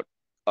come out,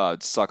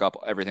 suck up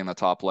everything in the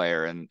top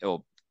layer, and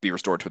it'll be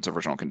restored to its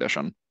original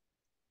condition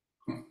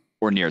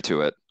or near to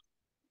it.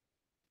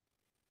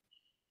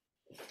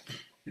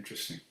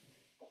 Interesting.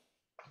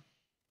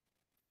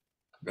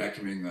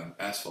 Vacuuming the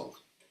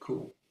asphalt.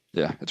 Cool.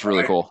 Yeah, it's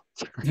really cool.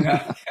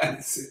 Yeah,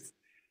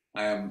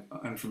 I am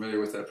unfamiliar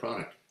with that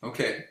product.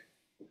 Okay.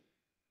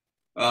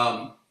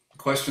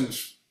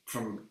 Questions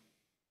from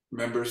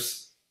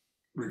members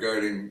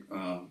regarding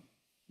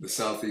the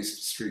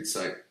Southeast Street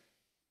site?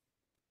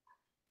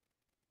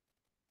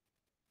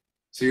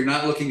 So you're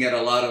not looking at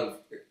a lot of,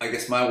 I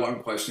guess my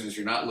one question is,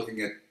 you're not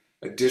looking at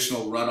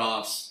additional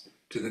runoffs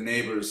to the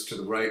neighbors to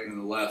the right and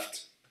the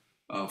left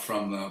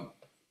from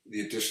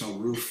the additional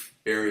roof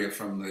area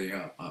from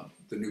the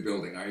new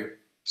building, are you?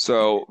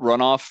 So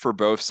runoff for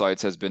both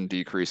sites has been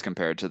decreased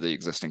compared to the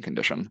existing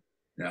condition.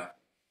 Yeah.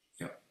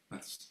 I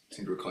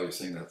seem to recall you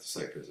saying that at the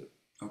site visit.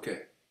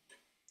 Okay.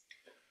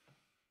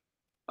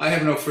 I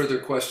have no further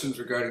questions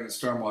regarding the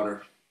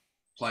stormwater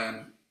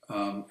plan.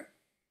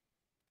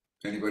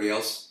 Anybody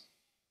else?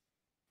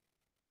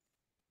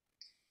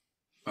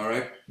 All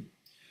right.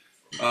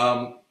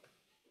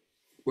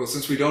 Well,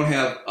 since we don't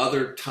have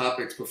other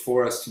topics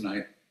before us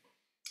tonight,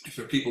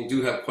 if people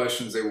do have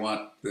questions they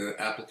want the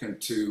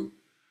applicant to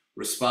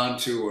respond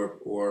to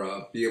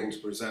or be able to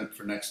present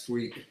for next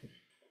week,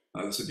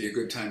 this would be a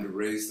good time to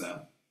raise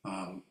them.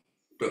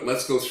 But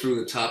let's go through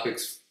the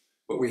topics,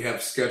 what we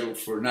have scheduled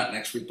for not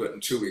next week, but in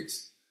 2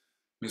 weeks.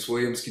 Ms.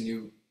 Williams, can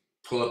you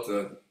pull up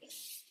the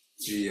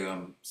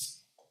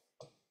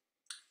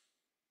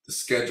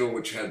schedule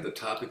which had the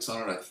topics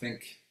on it? I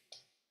think,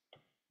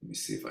 let me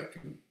see if I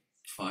can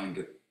find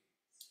it.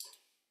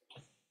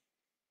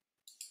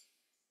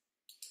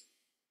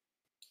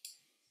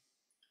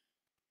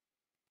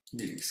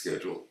 meeting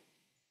schedule.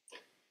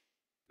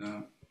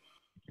 No.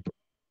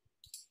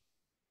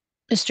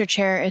 Mr.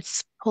 Chair,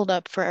 it's pulled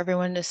up for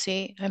everyone to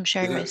see. I'm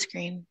sharing my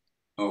screen.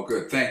 Oh,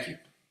 good. Thank you.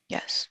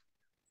 Yes.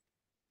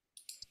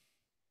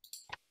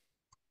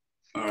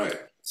 All right.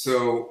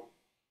 So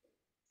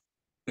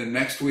the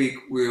next week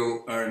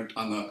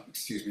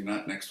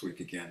not next week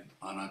again,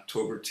 on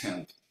October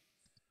 10th,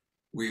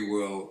 we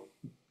will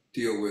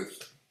deal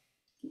with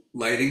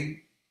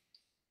lighting,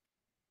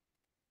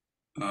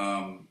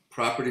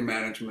 property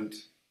management,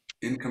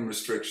 income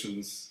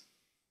restrictions,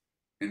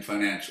 and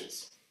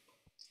financials.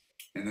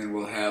 And then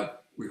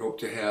we hope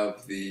to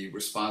have the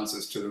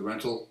responses to the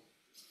rental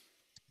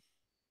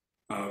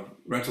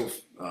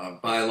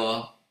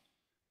bylaw,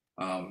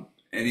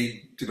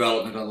 any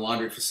development on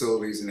laundry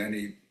facilities, and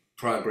any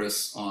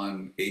progress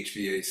on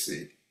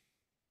HVAC.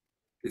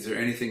 Is there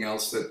anything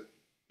else that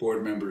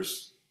board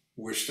members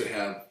wish to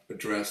have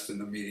addressed in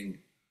the meeting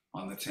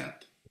on the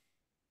 10th?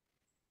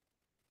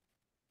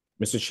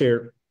 Mr.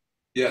 Chair,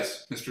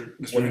 Yes, Mr.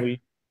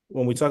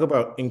 when we talk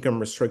about income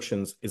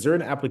restrictions, is there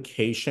an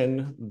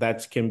application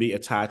that can be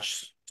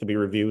attached to be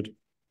reviewed?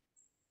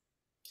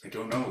 I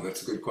don't know.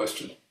 That's a good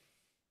question.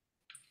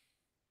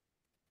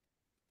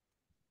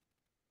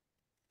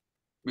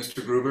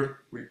 Mr.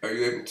 Gruber, are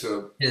you able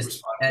to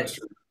respond to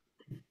Mr.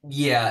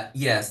 Yeah,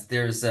 yes,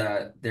 there is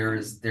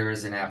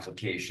an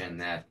application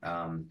that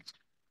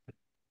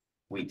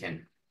we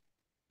can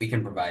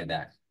provide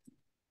that.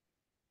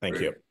 Thank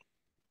you.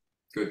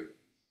 Good.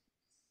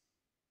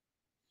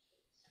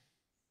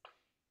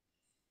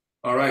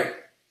 All right.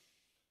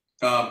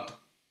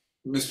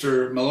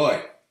 Mr.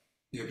 Malloy,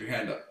 you have your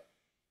hand up.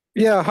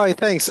 Yeah, hi,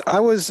 thanks. I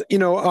was,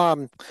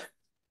 the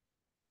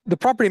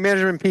property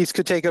management piece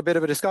could take a bit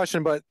of a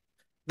discussion, but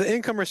the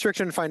income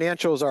restriction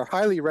financials are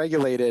highly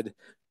regulated,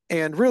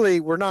 and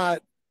really we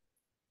don't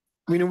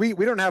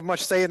have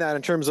much say in that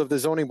in terms of the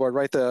zoning board,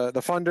 right? The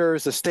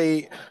funders, the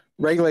state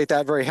regulate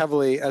that very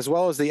heavily, as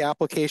well as the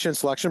application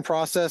selection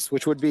process,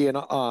 which would be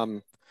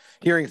an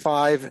hearing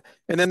 5,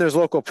 and then there's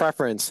local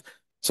preference.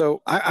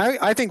 So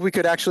I think we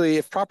could actually,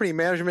 if property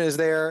management is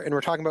there and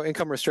we're talking about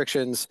income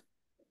restrictions,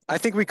 I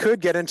think we could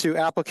get into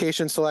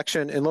application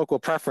selection and local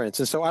preference.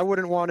 And so I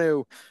wouldn't want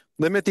to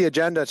limit the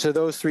agenda to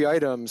those 3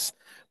 items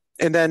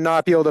and then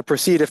not be able to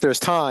proceed if there's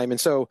time. And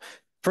so,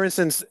 for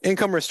instance,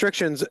 income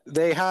restrictions,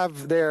 they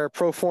have their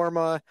pro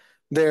forma,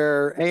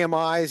 their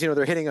AMIs,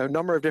 they're hitting a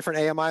number of different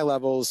AMI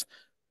levels.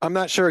 I'm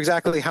not sure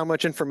exactly how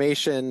much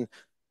information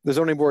the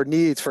zoning board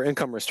needs for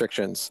income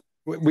restrictions.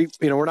 We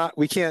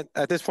can't,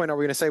 at this point, are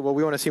we going to say, well,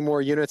 we want to see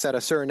more units at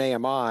a certain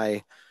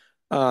AMI?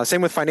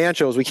 Same with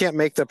financials. We can't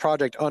make the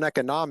project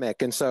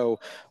uneconomic. And so,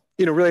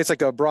 really it's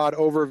like a broad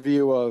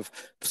overview of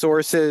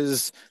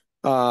sources,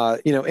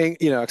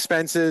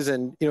 expenses,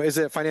 and, is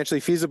it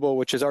financially feasible,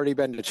 which has already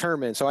been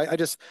determined. So I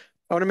want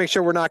to make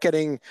sure we're not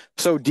getting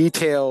so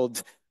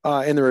detailed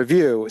in the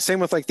review. Same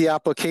with like the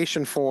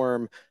application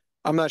form.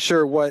 I'm not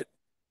sure what,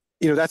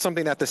 that's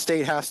something that the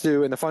state has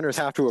to, and the funders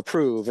have to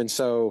approve. And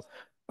so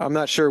I'm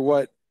not sure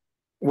what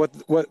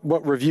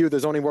review the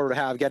zoning board would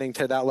have getting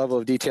to that level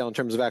of detail in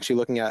terms of actually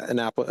looking at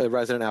a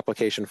resident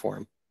application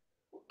form.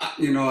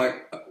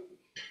 I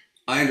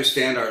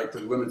understand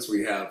the limits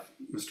we have,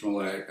 Mr.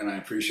 Malloy, and I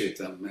appreciate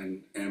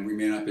them, and we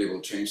may not be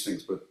able to change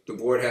things, but the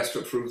board has to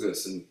approve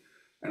this, and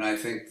I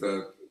think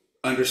the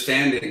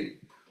understanding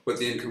what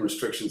the income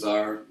restrictions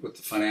are, what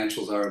the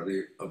financials are of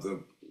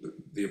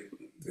the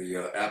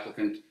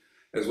applicant,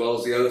 as well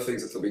as the other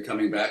things that they'll be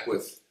coming back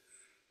with.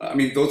 I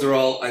mean, those are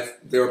all,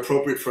 they're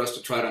appropriate for us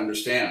to try to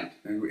understand,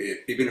 and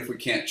even if we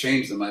can't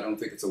change them, I don't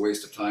think it's a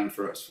waste of time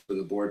for us, for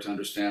the board to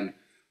understand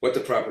what the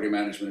property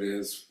management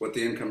is, what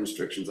the income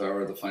restrictions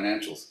are, or the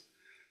financials,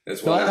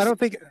 as well as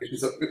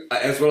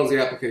the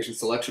application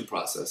selection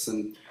process.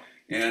 And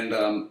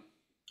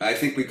I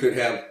think we could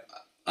have.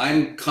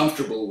 I'm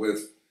comfortable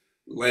with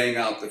laying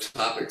out the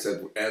topics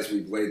as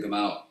we've laid them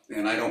out,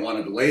 and I don't want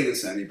to delay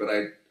this any, but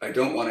I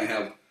don't want to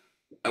have.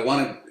 I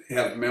want to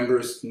have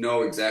members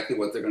know exactly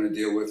what they're going to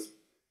deal with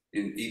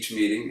in each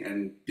meeting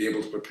and be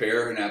able to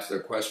prepare and ask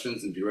their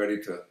questions and be ready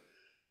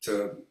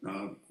to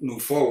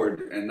move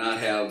forward and not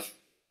have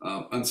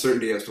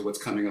uncertainty as to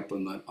what's coming up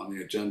on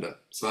the agenda.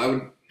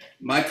 So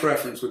my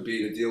preference would be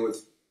to deal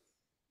with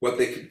what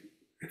they could,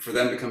 for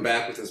them to come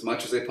back with as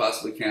much as they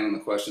possibly can on the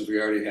questions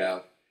we already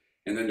have,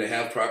 and then to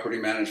have property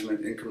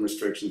management, income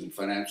restrictions, and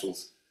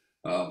financials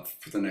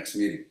for the next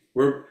meeting.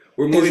 We're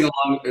moving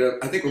along.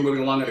 I think we're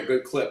moving along at a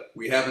good clip.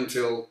 We have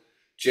until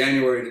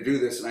January to do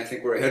this, and I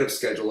think we're ahead of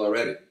schedule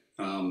already.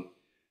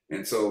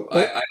 And so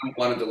I don't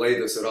want to delay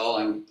this at all.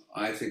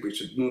 I think we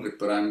should move it,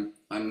 but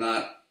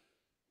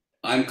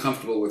I'm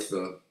comfortable with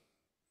the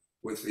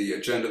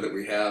agenda that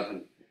we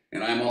have,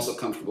 and I'm also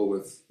comfortable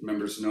with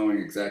members knowing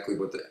exactly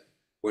what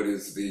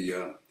is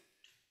the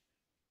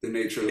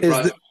nature of the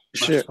project.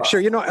 Sure.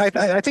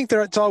 I think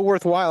that it's all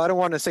worthwhile. I don't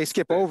want to say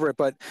skip over it,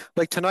 but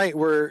like tonight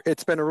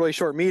it's been a really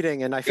short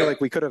meeting, and I feel like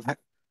we could have.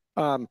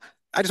 I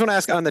just want to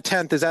ask on the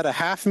 10th, is that a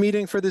half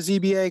meeting for the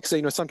ZBA?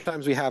 Because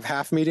sometimes we have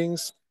half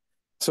meetings.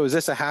 So is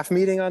this a half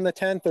meeting on the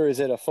 10th or is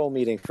it a full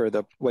meeting for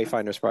the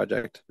Wayfinders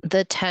project?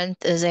 The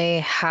 10th is a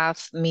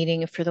half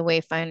meeting for the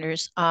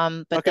Wayfinders.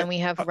 But Okay. then we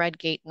have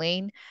Redgate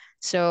Lane,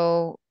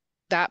 so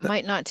that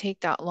might not take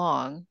that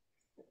long.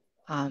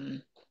 I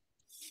mean,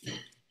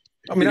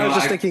 You I know, was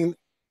just thinking,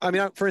 I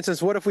mean, for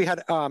instance, what if we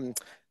had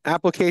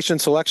application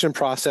selection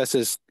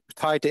processes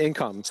tied to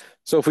income?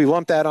 So if we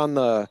lump that on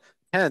the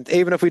 10th,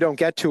 even if we don't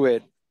get to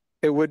it,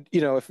 it would,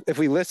 you know, if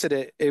we listed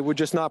it, it would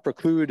just not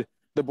preclude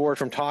the board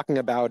from talking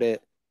about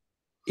it,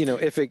 you know,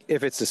 if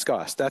it's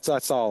discussed.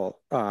 That's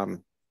all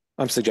I'm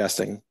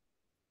suggesting.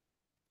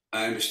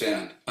 I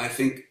understand. I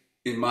think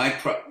in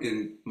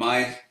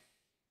my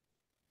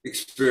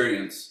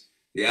experience,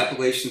 the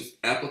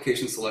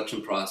application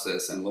selection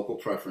process and local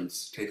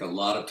preference take a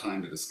lot of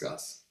time to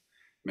discuss.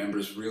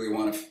 Members really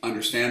want to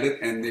understand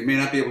it, and they may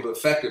not be able to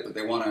affect it, but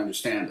they want to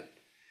understand it.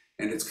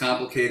 And it's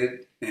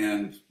complicated,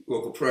 and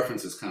local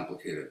preference is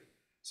complicated.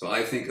 So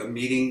I think a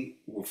meeting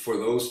for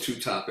those two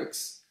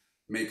topics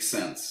makes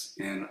sense.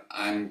 And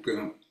I'm going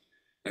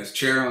to, as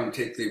chair, I'm going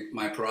to take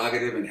my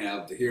prerogative and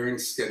have the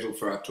hearings scheduled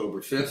for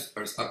October 5th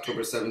or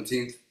October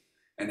 17th,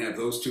 and have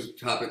those two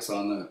topics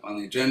on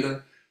the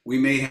agenda. We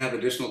may have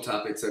additional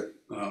topics that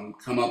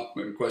come up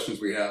and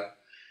questions we have.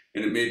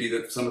 And it may be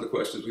that some of the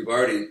questions we've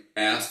already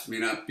asked may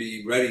not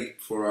be ready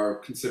for our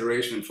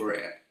consideration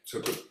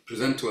to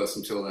present to us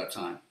until that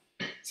time.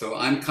 So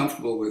I'm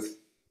comfortable with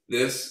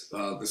this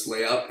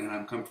layout, and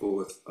I'm comfortable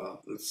with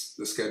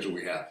the schedule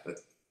we have at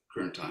the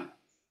current time.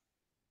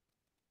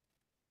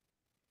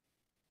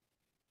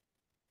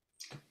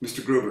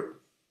 Mr. Gruber.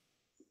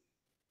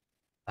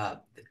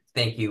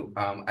 Thank you.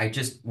 I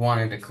just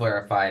wanted to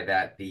clarify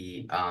that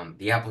the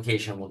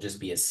application will just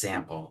be a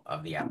sample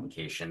of the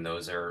application.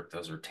 Those are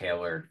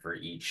tailored for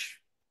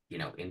each, you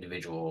know,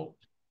 individual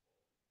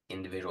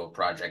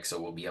project. So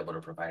we'll be able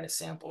to provide a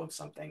sample of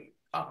something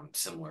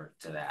similar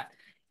to that.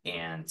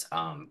 And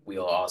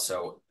we'll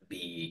also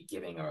be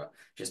giving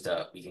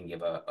we can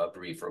give a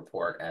brief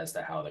report as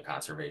to how the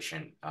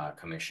Conservation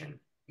Commission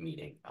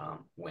meeting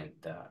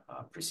went the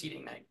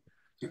preceding night.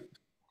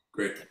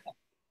 Great.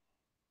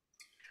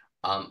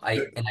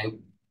 I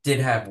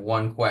did have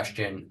one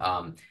question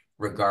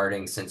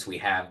regarding, since we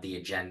have the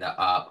agenda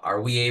up,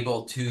 are we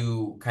able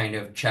to kind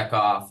of check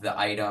off the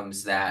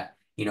items that,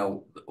 you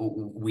know,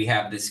 we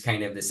have this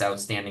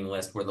outstanding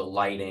list where the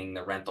lighting,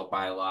 the rental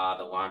bylaw,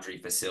 the laundry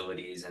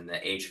facilities, and the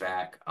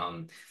HVAC,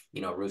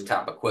 you know,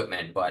 rooftop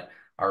equipment, but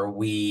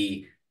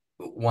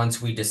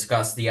once we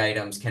discuss the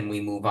items, can we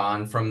move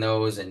on from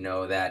those and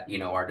know that, you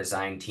know, our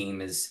design team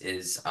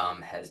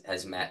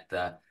has met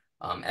the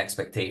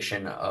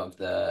expectation of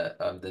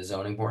the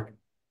zoning board?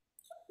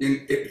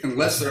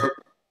 Unless there are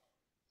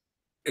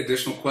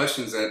additional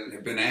questions that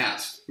have been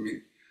asked. I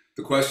mean,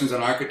 the questions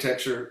on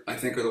architecture, I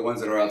think, are the ones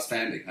that are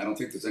outstanding. I don't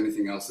think there's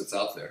anything else that's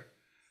out there.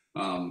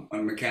 On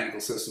mechanical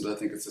systems, I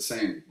think it's the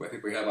same. I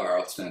think we have our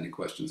outstanding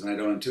questions, and I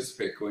don't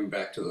anticipate going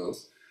back to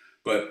those.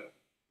 But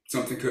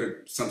something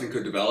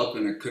could develop,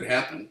 and it could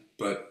happen.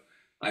 But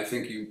I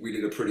think we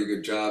did a pretty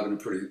good job,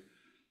 and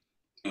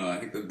I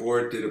think the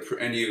board did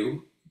and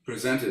you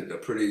presented a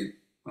pretty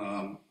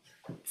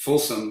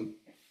fulsome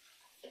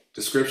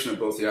description of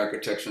both the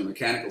architecture and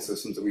mechanical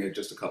systems, and we had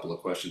just a couple of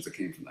questions that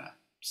came from that.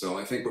 So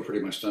I think we're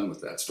pretty much done with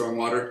that.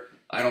 Stormwater,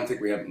 I don't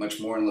think we have much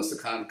more unless the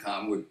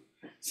Concom would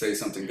say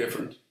something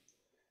different.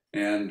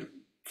 And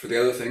for the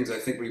other things, I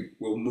think we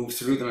will move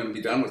through them and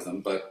be done with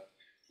them, but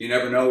you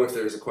never know if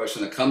there's a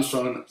question that comes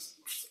from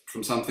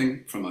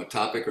something, from a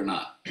topic or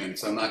not. And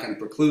so I'm not going to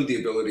preclude the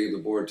ability of the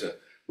board to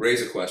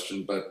raise a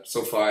question, but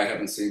so far I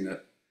haven't seen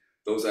that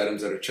those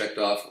items that are checked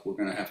off, we're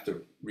going to have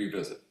to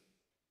revisit.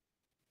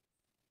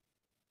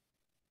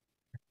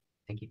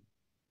 Thank you.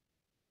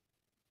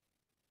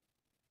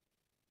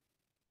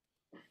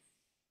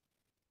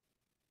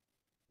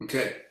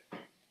 Okay.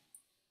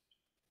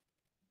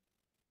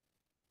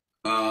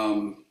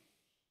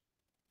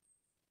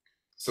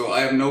 So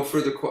I have no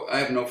further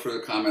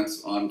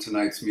comments on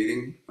tonight's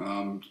meeting.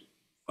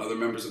 Other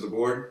members of the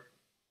board,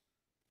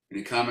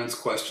 any comments,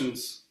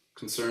 questions,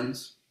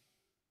 concerns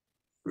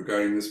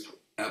regarding this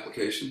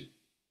application?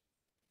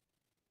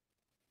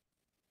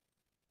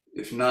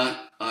 If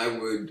not, I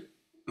would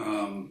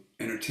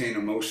entertain a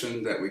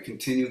motion that we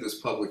continue this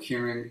public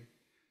hearing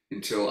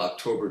until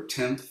October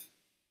 10th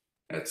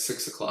at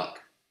 6 o'clock.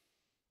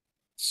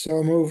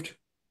 So moved.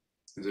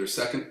 Is there a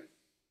second?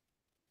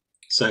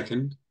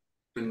 Second.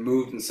 Been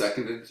moved and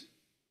seconded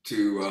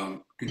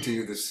to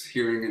continue this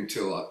hearing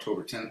until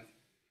October 10th.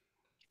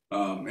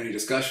 Any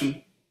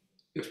discussion?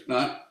 If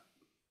not,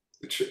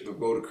 the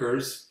vote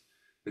occurs.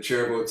 The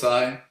chair votes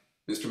aye.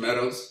 Mr.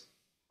 Meadows?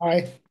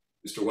 Aye.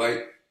 Mr.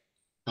 White?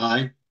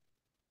 Aye.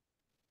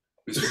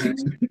 Mr.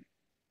 Henson?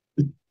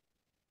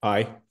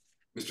 Aye.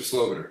 Mr.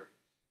 Sloviter?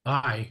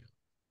 Aye.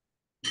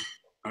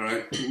 All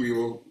right, we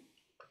will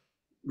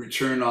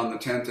return on the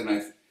 10th, and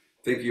I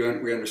think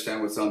we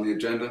understand what's on the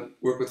agenda.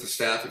 Work with the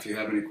staff if you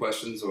have any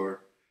questions, and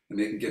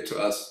they can get to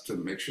us to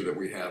make sure that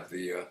we have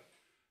the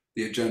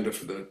agenda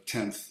for the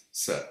 10th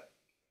set.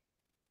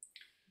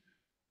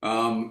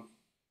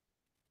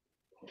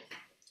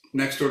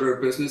 next order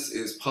of business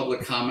is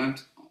public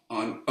comment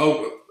on,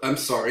 oh, I'm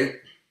sorry.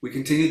 We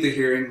continued the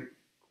hearing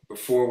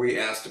before we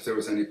asked if there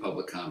was any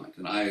public comment,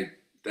 and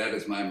that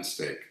is my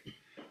mistake.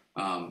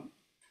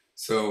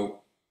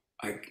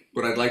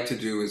 What I'd like to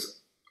do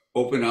is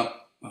open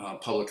up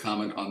public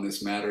comment on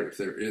this matter if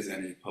there is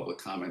any public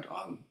comment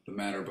on the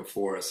matter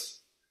before us.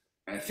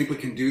 And I think we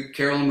can do,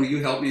 Carolyn, will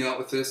you help me out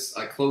with this?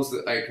 I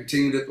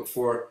continued it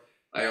before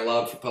I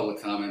allowed for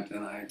public comment,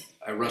 and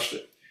I rushed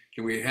it.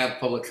 Can we have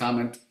public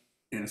comment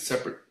in a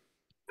separate?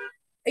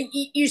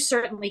 You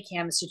certainly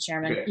can, Mr.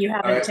 Chairman. Okay. You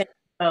haven't Right. taken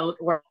a vote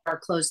or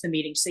closed the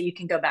meeting, so you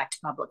can go back to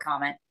public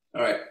comment.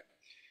 All right.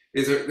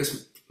 This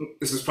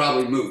is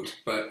probably moot,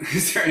 but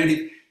is there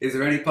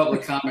any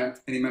public comment,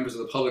 any members of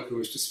the public who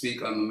wish to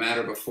speak on the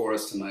matter before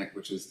us tonight,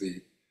 which is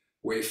the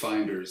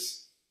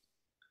Wayfinders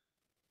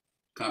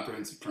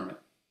comprehensive permit?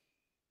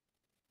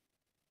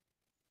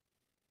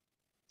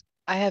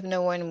 I have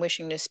no one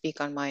wishing to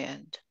speak on my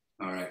end.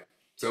 All right.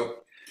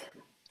 So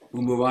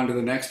we'll move on to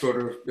the next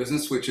order of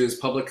business, which is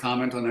public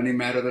comment on any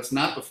matter that's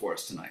not before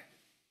us tonight.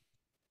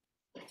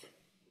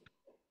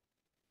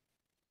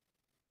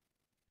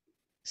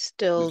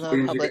 Still Mr. no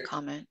Williams, public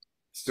comment.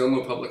 Still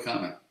no public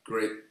comment.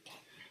 Great.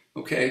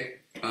 Okay.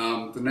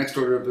 The next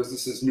order of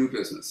business is new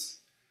business,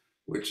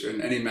 which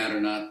in any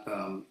matter not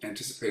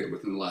anticipated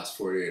within the last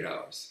 48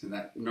 hours. And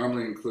that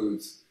normally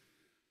includes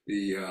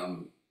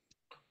the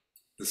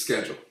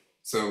schedule.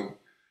 So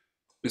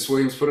Ms.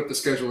 Williams, put up the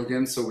schedule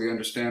again so we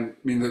understand, I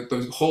mean,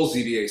 the whole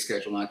ZBA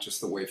schedule, not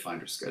just the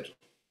Wayfinder schedule.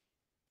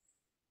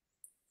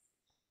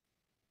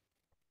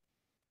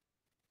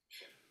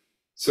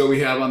 So we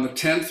have on the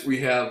 10th, we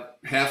have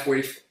half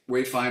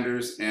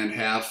Wayfinders and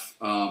half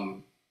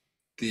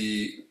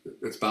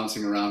it's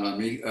bouncing around on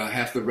me,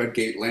 half the Red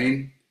Gate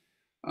Lane.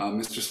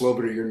 Mr.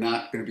 Slobiter, you're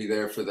not going to be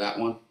there for that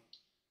one.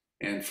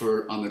 And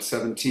on the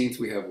 17th,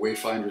 we have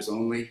Wayfinders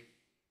only.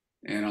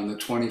 And on the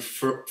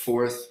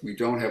 24th, we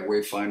don't have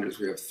Wayfinders.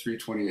 We have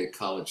 328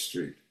 College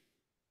Street.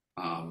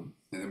 And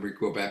then we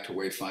go back to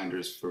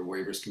Wayfinders for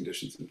waivers,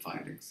 conditions, and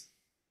findings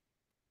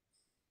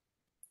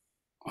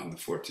on the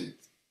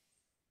 14th.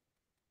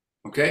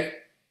 Okay.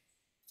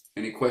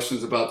 Any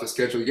questions about the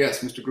schedule?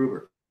 Yes, Mr.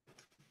 Gruber.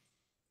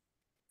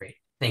 Great,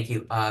 thank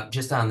you.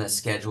 Just on the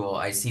schedule,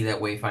 I see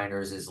that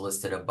Wayfinders is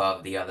listed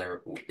above the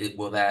other.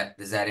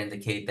 Does that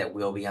indicate that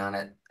we'll be on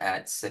it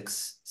at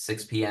 6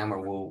 p.m. or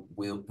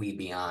will we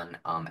be on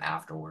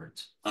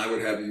afterwards? I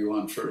would have you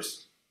on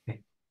first.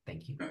 Okay,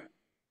 thank you. Okay.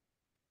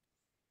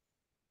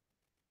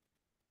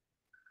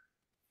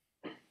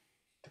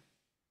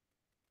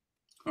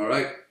 All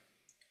right.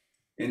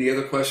 Any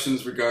other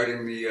questions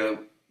regarding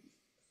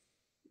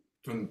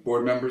from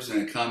board members?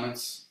 Any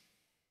comments?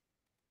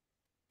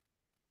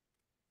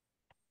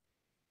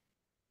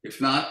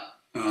 If not,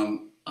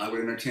 I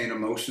would entertain a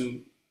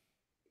motion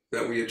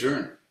that we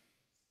adjourn.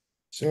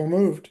 So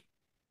moved.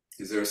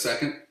 Is there a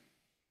second?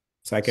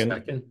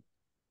 Second.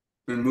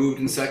 Been moved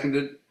and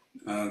seconded.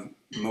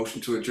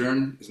 Motion to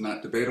adjourn is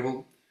not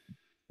debatable.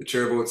 The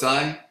chair votes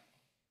aye.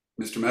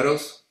 Mr.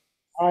 Meadows?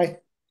 Aye.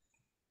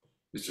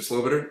 Mr.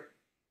 Slobiter?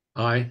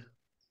 Aye.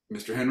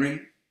 Mr.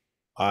 Henry?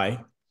 Aye.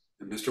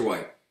 And Mr.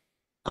 White?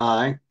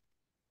 Aye.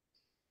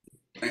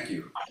 Thank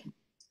you.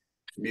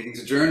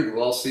 Meeting's adjourned.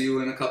 We'll all see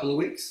you in a couple of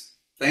weeks.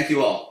 Thank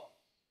you all.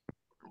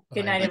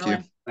 Good night, Thank you.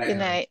 everyone. Good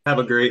night. Have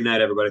a great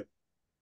night, everybody.